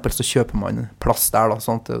 Superbowl for eksempel, så kjøper man plass der da,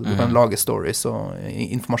 sånn at du kan lage stories og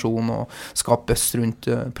informasjon og skape buzz rundt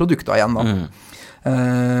produkter igjen da.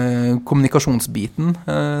 Kommunikasjonsbiten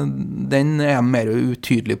den mer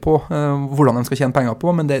utydelig på hvordan de skal tjene penger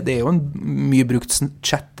på, men det jo en mye brukt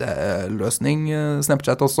chat-løsning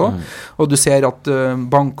Snapchat også, og du ser at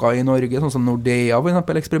banker I Norge, sånn som Nordea for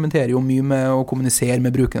eksempel, eksperimenterer jo mye med å kommunisere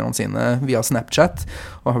med brukerne sine via Snapchat,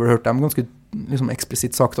 og jeg har vel hørt dem ganske liksom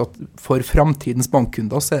eksplisitt sagt at for framtidens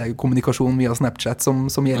bankkunder så det kommunikasjon via Snapchat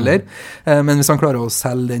som gjelder, men hvis han klarer å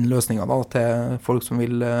selge den løsningen da, til folk som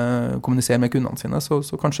vil kommunisere med kundene sine, så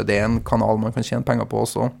kanskje det en kanal man kan tjene penger på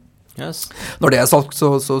også. Yes. Når det sagt,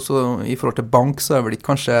 så I forhold til bank, så vel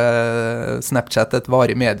ikke kanskje Snapchat et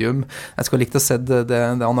varig medium. Jeg skulle likt å se det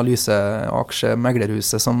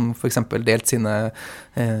analyseaksjemeglerhuset som for eksempel delt sine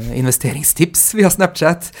investeringstips via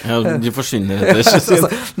Snapchat. Ja, de forsvinner etter.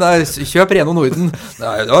 Nei, kjøp Reno Norden.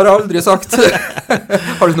 Nei, det har jeg aldri sagt.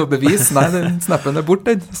 Har du noe bevis? Nei, snappen bort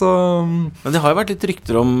den. Så... Men det har jo vært litt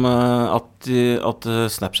rykter om at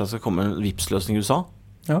Snapchat skal komme en Vipps-løsning I USA.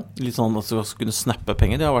 Ja. Litt sånn at du skal kunne snappe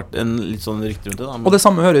penger. Det har vært en litt sånn rykte rundt det da, men... Og det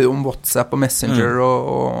samme hører du om WhatsApp og Messenger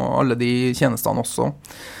og alle de tjenestene også.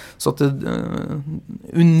 Så at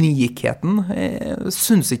unikheten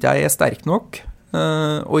synes ikke jeg sterk nok.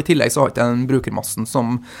 Og I tillegg så har ikke den brukermassen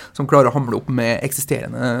som klarer å hamle opp med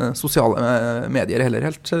eksisterende sosiale medier heller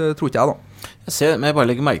helt, tror ikke jeg da. Men jeg bare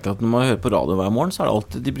legger merke til at når man hører på radio hver morgen, så det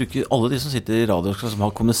alltid, de bruker alle de som sitter I radio som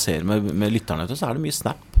har kommuniserer med lytterne, så det mye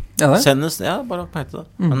Snap. Senest, bare lagt merke til det.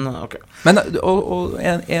 Men, ok. Men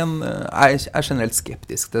jeg er generelt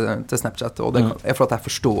skeptisk til Snapchat, og det er for at jeg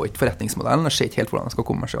forstår ikke forretningsmodellen, jeg ser ikke helt hvordan de skal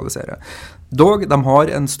kommersialisere. Dog, de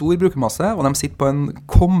har en stor brukermasse, og de sitter på en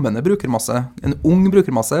kommende brukermasse, en ung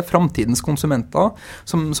brukermasse, fremtidens konsumenter,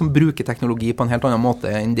 som bruker teknologi på en helt annen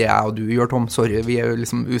måte enn det jeg og du gjør, Tom. Sorry, vi er jo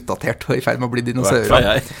liksom utdatert og i ferd med å bli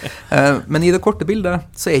dinosaurer. Men i det korte bildet,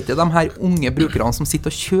 så er ikke de her unge brukerne som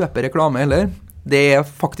sitter og kjøper reklame heller. Det er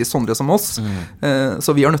faktisk sånne som oss,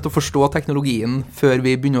 så vi har nødt til å forstå teknologien før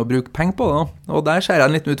vi begynner å bruke penger på det, og der ser jeg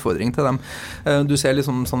en liten utfordring til dem. Du ser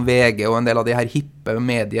liksom sånn VG og en del av de her hippe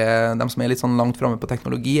medier, de som er litt sånn langt fremme på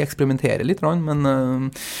teknologi, eksperimenterer litt, men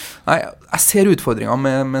nei, jeg ser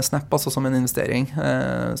utfordringer med Snap altså som en investering.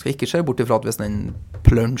 Jeg skal ikke se bort ifra at hvis den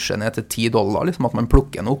pluncher ned til $10, liksom at man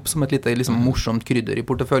plukker den opp som et lite liksom, morsomt krydder i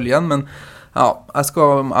porteføljen, men ja, jeg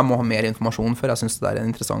må ha mer informasjon før jeg synes det er en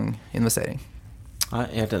interessant investering. Nei,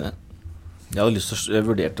 helt enig. Jeg hadde lyst til å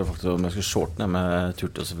vurdere faktisk om jeg skulle shorte den, men jeg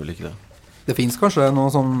turte selvfølgelig ikke det. Det finnes kanskje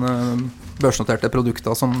noen sånn børsnoterte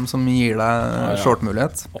produkter som gir deg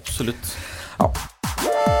short-mulighet. Absolutt. Ja.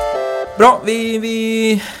 Bra,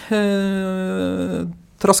 vi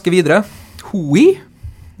trasker videre. Hui.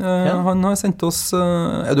 Han har sendt oss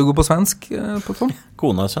er du god på svensk på Tom?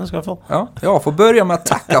 Kona er svensk i hvert fall. Ja, får börja med att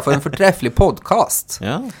tacka för en förträfflig podcast.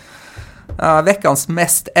 Ja. Veckans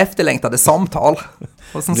mest efterlängtade samtal.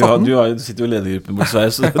 Du sitter jo i ledergruppen mot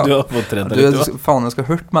Sverige, så du har fått trent deg litt. Faen, jeg skal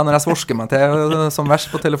hørt meg når jeg svorsker meg til som verst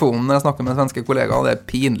på telefonen når jeg snakker med svenske kollegaer, det er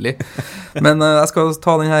pinlig. Men jeg skal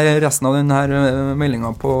ta resten av denne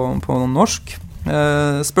meldingen på norsk.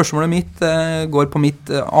 Spørsmålet mitt går på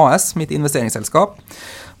mitt AS, mitt investeringsselskap,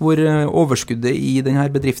 hvor overskuddet i denne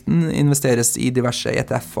bedriften investeres i diverse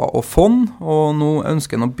ETF-er og fond, og nå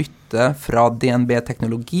ønsker jeg å bytte fra DNB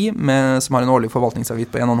Teknologi, som har en årlig forvaltningsavgift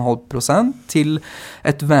på 1,5%, til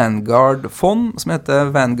et Vanguard-fond som heter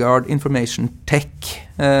Vanguard Information Tech,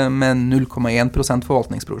 med 0,1%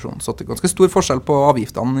 forvaltningsprovisjon. Så det er ganske stor forskjell på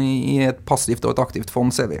avgiftene i et passivt og et aktivt fond,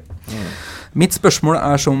 ser vi. Mitt spørsmål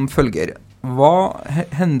er som følger. Hva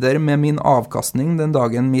hender med min avkastning den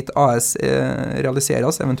dagen mitt AS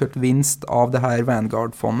realiseres, eventuelt vinst av det her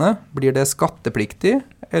Vanguard-fondet? Blir det skattepliktig,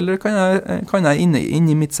 eller kan jeg inne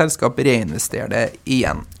i mitt selskap reinvestere det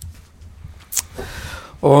igjen?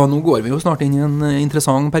 Og nå går vi jo snart inn i en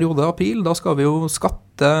interessant periode, april. Da skal vi jo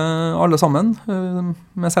skatte alle sammen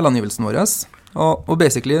med selvangivelsen vår. Og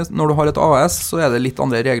basically, når du har et AS, så er det litt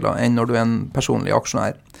andre regler enn når du er en personlig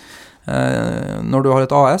aksjonær. Når du har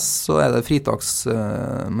et AS, så er det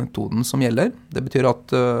fritaksmetoden som gjelder. Det betyr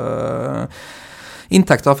at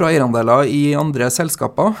inntekter fra eierandeler i andre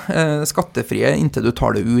selskaper er skattefrie inntil du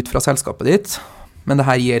tar det ut fra selskapet ditt. Men det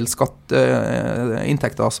her gjelder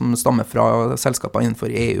inntekter som stammer fra selskaper innenfor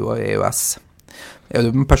EU og EØS. Er du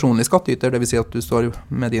en personlig skattyter, det vil si at du står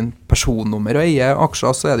med din personnummer og eier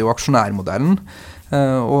aksjer, så er det jo aksjonærmodellen.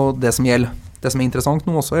 Og det som er interessant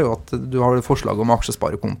nå også er jo at du har et forslag om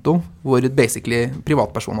aksjesparekonto, hvor basically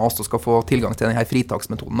privatpersoner også skal få tilgang til denne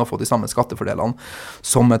fritaksmetoden og få de samme skattefordelene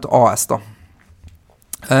som et AS da.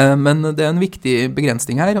 Men det er en viktig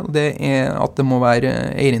begrensning her, og det er at det må være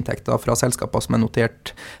eierinntekter fra selskaper som er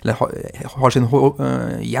notert, eller har sin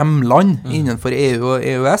hjemland innenfor EU og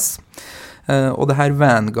EØS. Og det her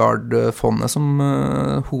Vanguard-fondet som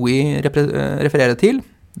Hui refererer til,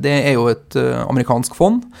 det er jo et amerikansk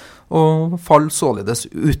fond, og faller således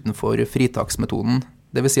utenfor fritaksmetoden.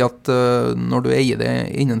 Det vil si at når du eier det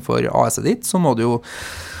innenfor AS-et ditt, så må du jo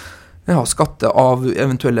skatte av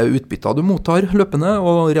eventuelle utbytter du mottar løpende,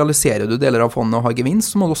 og realiserer du deler av fondet og har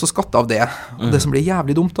gevinst, så må du også skatte av det. Og det som blir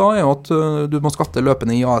jævlig dumt da, er at du må skatte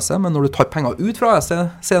løpende i AS, men når du tar penger ut fra AS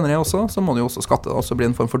senere også, så må du jo også skatte det, og så blir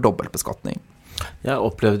det en form for dobbeltbeskatning. Jeg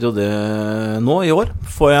opplevde jo det nå i år.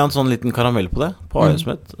 Får jeg en sånn liten karamell på det, på AS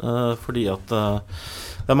mitt, fordi at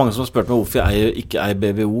det er mange som har spurt meg hvorfor jeg ikke eier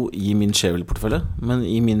BVO i min Shareville-portefølje, men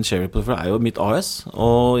i min Shareville-portefølje er jo mitt AS,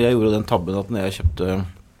 og jeg gjorde den tabben at når jeg kjøpte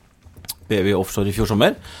BV Offshore i fjor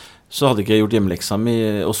sommer, så hadde ikke jeg gjort hjemmeleksa mi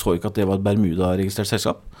og så ikke at det var et Bermuda-registrert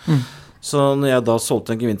selskap. Så når jeg da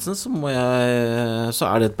solgte den gevinsten, så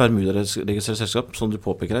er det et Bermuda-registrert selskap, som du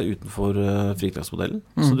påpeker her, utenfor fritaksmodellen.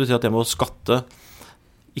 Så det betyr at jeg må skatte,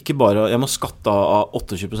 jeg må skatte av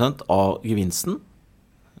 28% av gevinsten,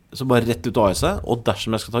 så bare rett ut av AS, og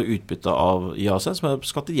dersom jeg skal ta utbytte i AS, så må jeg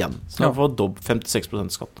skatte igjen. Så jeg får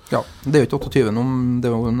 56% skatt. Ja, det er jo ikke 28, det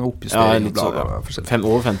er jo en oppjustering.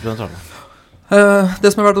 Over 50%, tror jeg.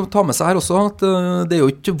 Det som er verdt å ta med seg her også, at det er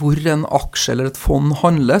jo ikke hvor en aksje eller et fond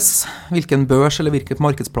handles, hvilken børs eller hvilket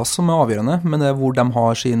markedsplass som er avgjørende, men det er hvor de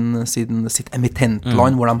har sitt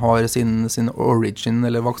emittentland, hvor de har sin origin,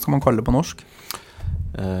 eller hva skal man kalle det på norsk?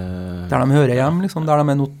 Der de hører hjem, liksom, der de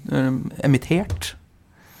emittert,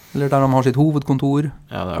 eller der de har sitt hovedkontor.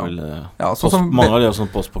 Ja, det vel mange av det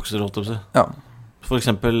sånne postbokser, holdt jeg på å si. Ja. For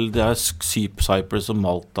eksempel, det Cyprus og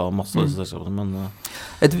Malta og masse av disse selskapene, men...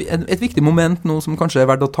 Et viktig moment nå som kanskje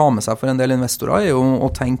verdt å ta med seg for en del investorer jo å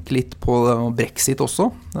tenke litt på Brexit også.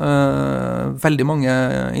 Veldig mange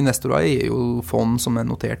investorer jo fond som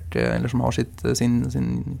notert, eller som har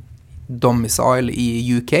sin domicile i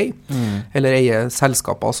UK, eller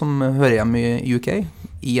selskaper som hører hjemme i UK.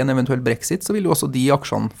 I en eventuell Brexit så vil jo også de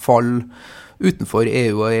aksjene falle utenfor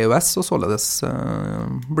EU og EØS, og således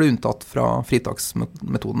bli unntatt fra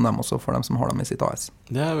fritaksmetoden dem også, for dem som har dem i sitt AS.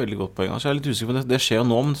 Det et veldig godt poeng. Altså, jeg litt usikker på det. Det skjer jo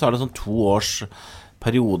nå, men så det sånn 2 års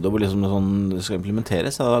periode hvor liksom det skal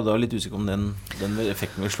implementeres. Jeg da litt usikker om den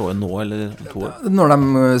effekten vil slå inn nå, eller om 2 år. Når de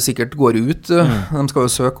sikkert går ut, de skal jo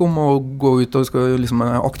søke om å gå ut og skal liksom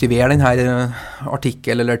aktivere denne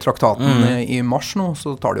artikkel eller traktaten i mars nå,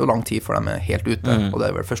 så tar det jo lang tid før de helt ute, og det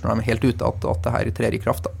vel først når de helt ute at det her trer i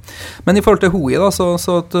kraft da. Men i forhold til HOI da,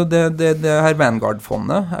 så at det her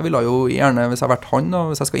Vanguard-fondet, jeg vil jo gjerne, hvis jeg har vært han da,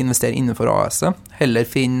 hvis jeg skal investere innenfor AS-et, heller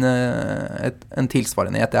finne en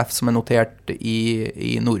tilsvarende ETF som notert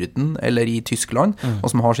i Norden eller i Tyskland, og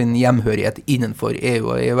som har sin hjemhørighet innenfor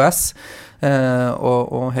EU og EØS,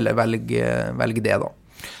 og heller velge det da.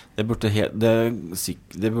 Det burde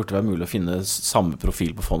være mulig å finne samme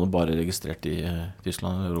profil på fondet, bare registrert i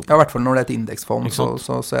Tyskland og Europa. Ja, i hvert fall når det et indeksfond,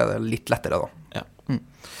 så det litt lettere da. Ja.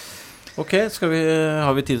 Ok,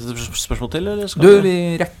 har vi tid til spørsmål til, eller vi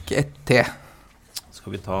rekker et til.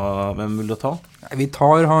 Skal vi ta, hvem vil du ta? Vi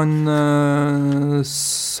tar han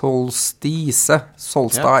Solstice.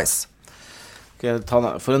 Ja. Okay,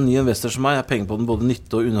 for en ny investor som meg penger på den både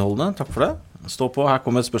nytte og underholdende. Takk for det. Stå på, her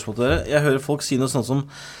kommer et spørsmål til dere. Jeg hører folk si noe sånt som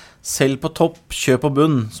selv på topp, kjøp på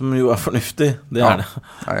bunn, som jo fornuftig. Det det.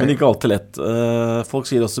 Men ikke alltid lett. Folk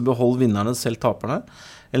sier også behold vinnerne, selv taperne.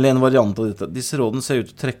 Eller en variant av dette. Disse rådene ser ut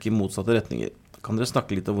til å trekke i motsatte retninger. Kan dere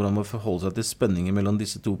snakke litt om hvordan man forholder seg til spenninger mellom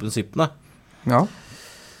disse 2 prinsippene? Ja.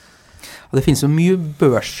 Og det finnes jo mye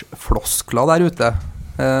børsfloskler der ute.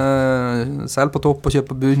 Selv på topp og kjøp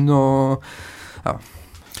på bunn, og ja.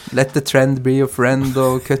 Let the trend be your friend,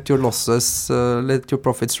 og cut your losses, let your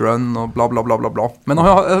profits run, og bla bla bla bla bla. Men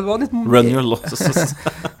det var litt... Run your losses.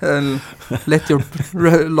 Let your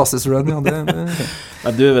losses run, ja.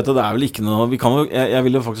 Nei, du vet det vel ikke noe... Jeg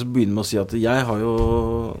vil jo faktisk begynne med å si at jeg har jo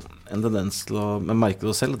en tendens til å merke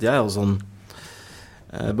det selv, at jeg sånn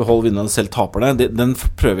behold vinnerne, selv taperne. Den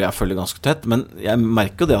prøver jeg å følge ganske tett, men jeg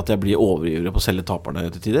merker jo det at jeg blir overivrig på å selge taperne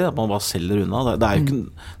til tider, at man bare selger unna. Det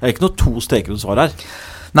jo ikke noe 2 steker under svar her.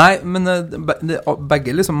 Nei, men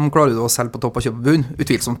begge liksom klarer du å selge på topp og kjøpe bunn,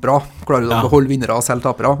 utvilsomt bra. Klarer du å beholde vinnere og selge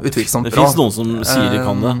tapere, utvilsomt bra. Det finnes noen som sier de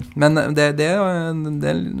kan det. Men det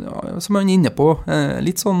som man inne på,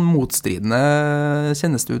 litt sånn motstridende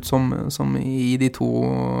kjennes det ut som i de 2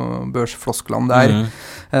 børsflosklene der.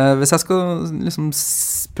 Hvis jeg skal liksom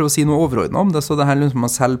prøve å si noe overordnet om det, så det her liksom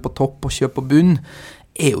å selge på topp og kjøpe på bunn,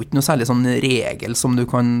 jo ikke noe særlig sånn regel som du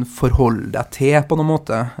kan forholde deg til på noen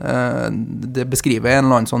måte. Det beskriver en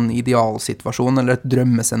eller annen sånn idealsituasjon eller et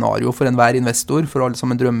drømmescenario for enhver investor, for alle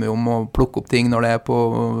som drømmer om å plukke opp ting når det på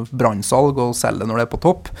brannsalg og selge det når det på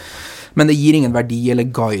topp. Men det gir ingen verdi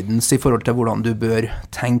eller guidance i forhold til hvordan du bør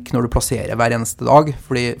tenke når du plasserer hver eneste dag,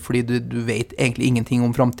 fordi du vet egentlig ingenting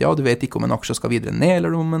om fremtiden, du vet ikke om en aksje skal videre ned,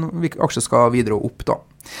 eller om en aksje skal videre opp da.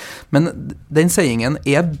 Men den sayingen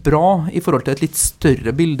bra i forhold til et litt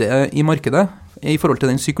større bilde i markedet, i forhold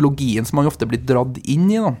til den psykologien som man ofte blir dratt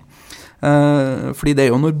inn i da. Fordi det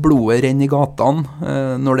jo når blodet renner i gatene,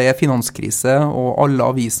 når det finanskrise og alle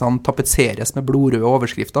avisene tapetseres med blodrøde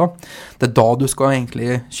overskrifter, det da du skal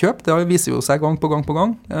egentlig kjøpe. Det viser jo seg gang på gang på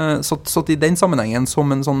gang. Så i den sammenhengen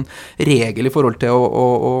som en sånn regel i forhold til å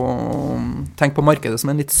tenke på markedet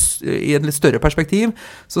som i et litt større perspektiv,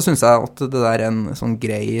 så synes jeg at det der en sånn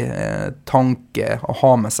grei tanke å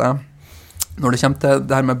ha med seg. Når det kommer til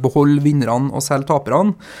det her med behold vinnerne og selv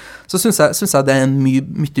taperne, så synes jeg det en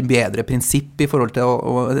mye bedre prinsipp i forhold til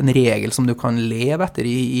en regel som du kan leve etter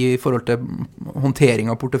i forhold til håndtering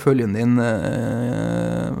av porteføljen din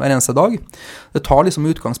hver eneste dag. Det tar liksom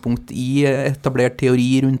utgangspunkt i etablert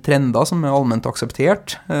teori rundt trender som allment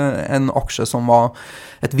akseptert. En aksje som var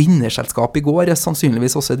et vinnerselskap i går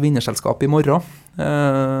sannsynligvis også et vinnerselskap i morgen.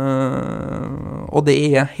 Og det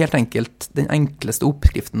helt enkelt den enkleste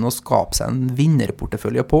oppskriften å skape seg en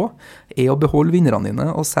vinnerportefølje på, å beholde vinnerne dine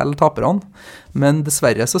og selge taperne. Men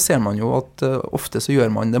dessverre så ser man jo at ofte så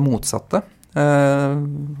gjør man det motsatte.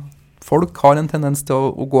 Folk har en tendens til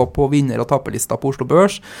å gå på vinner- og taperlista på Oslo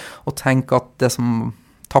Børs og tenke at det som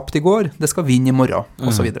tapt i går, det skal vinne i morgen,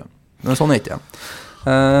 og så videre. Men sånn ikke det.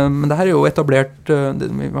 Men det her jo etablert,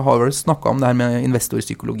 vi har vel snakket om det her med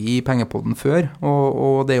investorpsykologi i pengepodden før,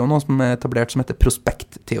 og det jo noe som etablert som heter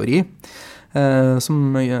prospektteori,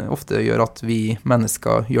 som ofte gjør at vi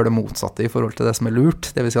mennesker gjør det motsatte i forhold til det som lurt,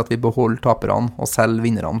 det vil si at vi beholder taperne og selger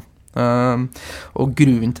vinnerne. Og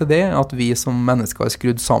grunnen til det at vi som mennesker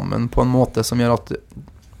skrudd sammen på en måte som gjør at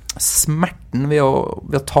smerten ved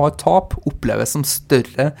å ta et tap oppleves som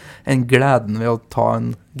større enn gleden ved å ta en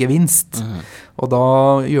gevinst. Og da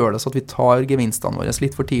gjør det så at vi tar gevinstene våre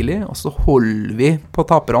litt for tidlig, og så holder vi på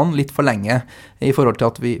taperne litt for lenge i forhold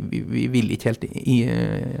til at vi vil ikke helt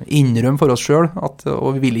innrømme for oss selv,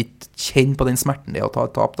 og vi vil ikke kjenne på den smerten det å ta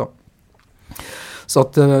et tap da. Så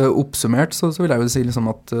at oppsummert så vil jeg jo si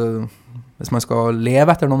liksom at hvis man skal leve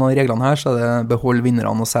etter noen av reglene her, så det behold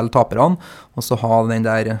vinnerne og selg taperne, og så ha den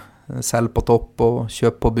der selg på topp og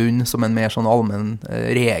kjøp på bunn som en mer sånn allmenn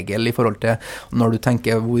regel i forhold til når du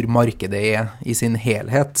tenker hvor markedet i sin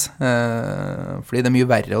helhet. Fordi det mye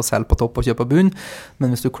verre å selge på topp og kjøpe på bunn,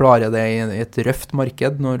 men hvis du klarer det i et røft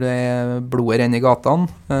marked når det blodet renner i gatene,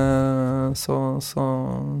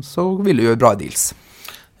 så vil du gjøre bra deals.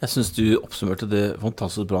 Jeg synes du oppsummerte det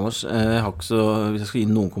fantastisk bra, Anders. Hvis jeg skal gi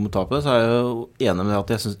noen kommentar på det, så jeg jo enig med at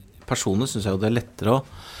personlig synes jeg jo det lettere å...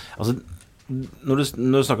 Altså, når du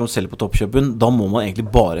snakker om selv på toppkjøpen, da må man egentlig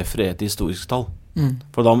bare referere til historiske tall.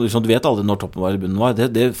 For da, liksom, du vet aldri når toppen var eller bunnen var.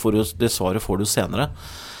 Det svaret får du senere.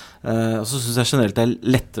 Og så synes jeg generelt det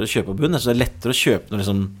lettere å kjøpe på bunn. Jeg synes det lettere å kjøpe når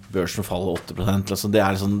liksom, børsen faller 8%. Altså,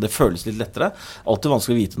 det føles litt lettere. Alltid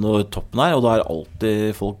vanskelig å vite når toppen og da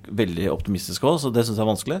alltid folk veldig optimistiske også, så det synes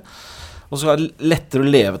jeg vanskelig. Og så det lettere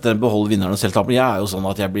å leve til beholde vinneren og selv taper. Jeg jo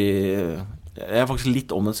sånn at jeg faktisk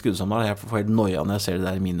litt om en skudsamler. Jeg får helt nøya når jeg ser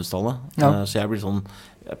det der i minustallet. Så jeg blir sånn,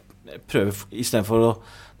 jeg prøver i stedet for å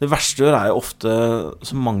det verste gjør jo ofte,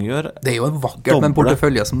 som mange gjør, det jo en vakkert med en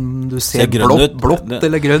portefølje som du ser blått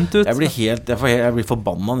eller grønt ut. Jeg blir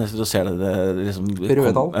forbannet når jeg ser det liksom,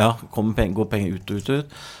 går penger ut og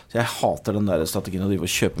ut. Så jeg hater den der strategien å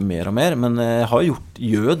kjøpe mer og mer, men jeg har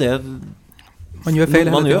gjør det. Man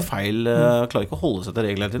gjør feil, klarer ikke å holde seg til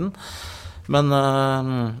regler hele tiden. Men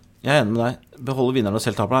jeg enig med deg, beholde vinnerne og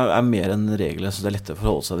selv taperne mer enn regler, så det lettere for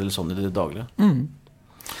å holde seg til sånn i det daglige.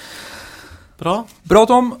 Bra,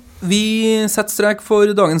 Tom. Vi setter strek for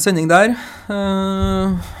dagens sending der.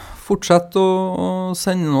 Fortsett å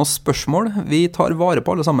sende oss spørsmål. Vi tar vare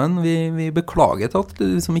på alle sammen. Vi beklager til at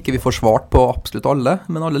liksom ikke vi får svart på absolutt alle,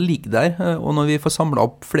 men alle ligger der. Og når vi får samlet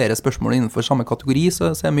opp flere spørsmål innenfor samme kategori,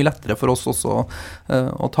 så er det mye lettere for oss også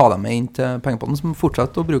å ta dem med inn til Pengepodden, som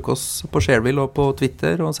fortsetter å bruke oss på Shareville og på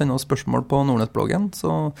Twitter og sende oss spørsmål på Nordnet-bloggen.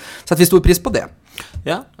 Så setter vi stor pris på det.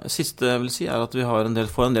 Ja, siste jeg vil si at vi får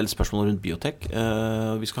en del spørsmål rundt biotek.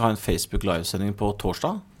 Vi skal ha en Facebook livesending på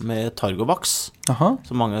torsdag med Targovax,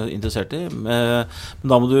 som mange er interessert i. Men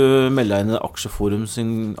da må du melde deg inn i Aksjeforum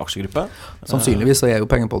sin aksjegruppe. Sannsynligvis så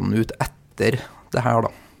jo Pengepodden ut etter det her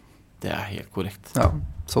da. Det helt korrekt. Ja,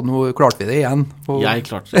 så nå klarte vi det igjen. Jeg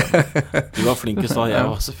klarte det. Du var flinkest da,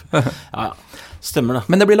 jeg var ja. Stemmer det.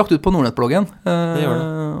 Men det blir lagt ut på Nordnet-bloggen. Det gjør det.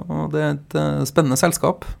 Og det et spennende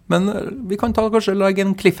selskap. Men vi kan kanskje lage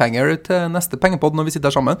en cliffhanger til neste pengepodd når vi sitter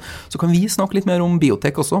sammen. Så kan vi snakke litt mer om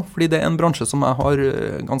biotek også, fordi det en bransje som jeg har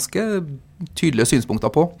ganske tydelige synspunkter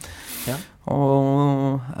på. Ja.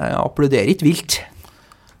 Og jeg applauderer ikke vilt.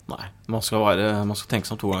 Nei, man skal tenke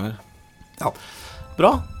seg om 2 ganger. Ja.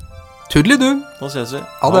 Bra. Tudelig du. Da ses vi.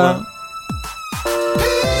 Ha det.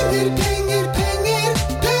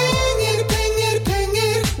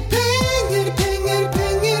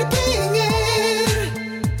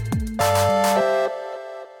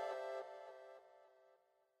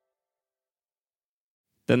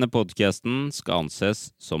 Denne podcasten skal anses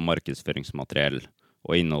som markedsføringsmateriell,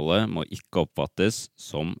 og innholdet må ikke oppfattes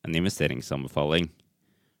som en investeringsanbefaling.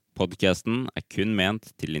 Podcasten kun ment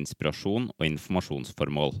til inspirasjon og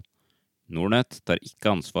informasjonsformål. Nordnet tar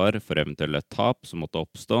ikke ansvar for eventuelle tap som måtte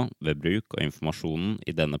oppstå ved bruk av informasjonen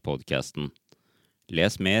i denne podcasten.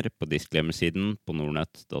 Les mer på disclaimer-siden på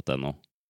nordnet.no.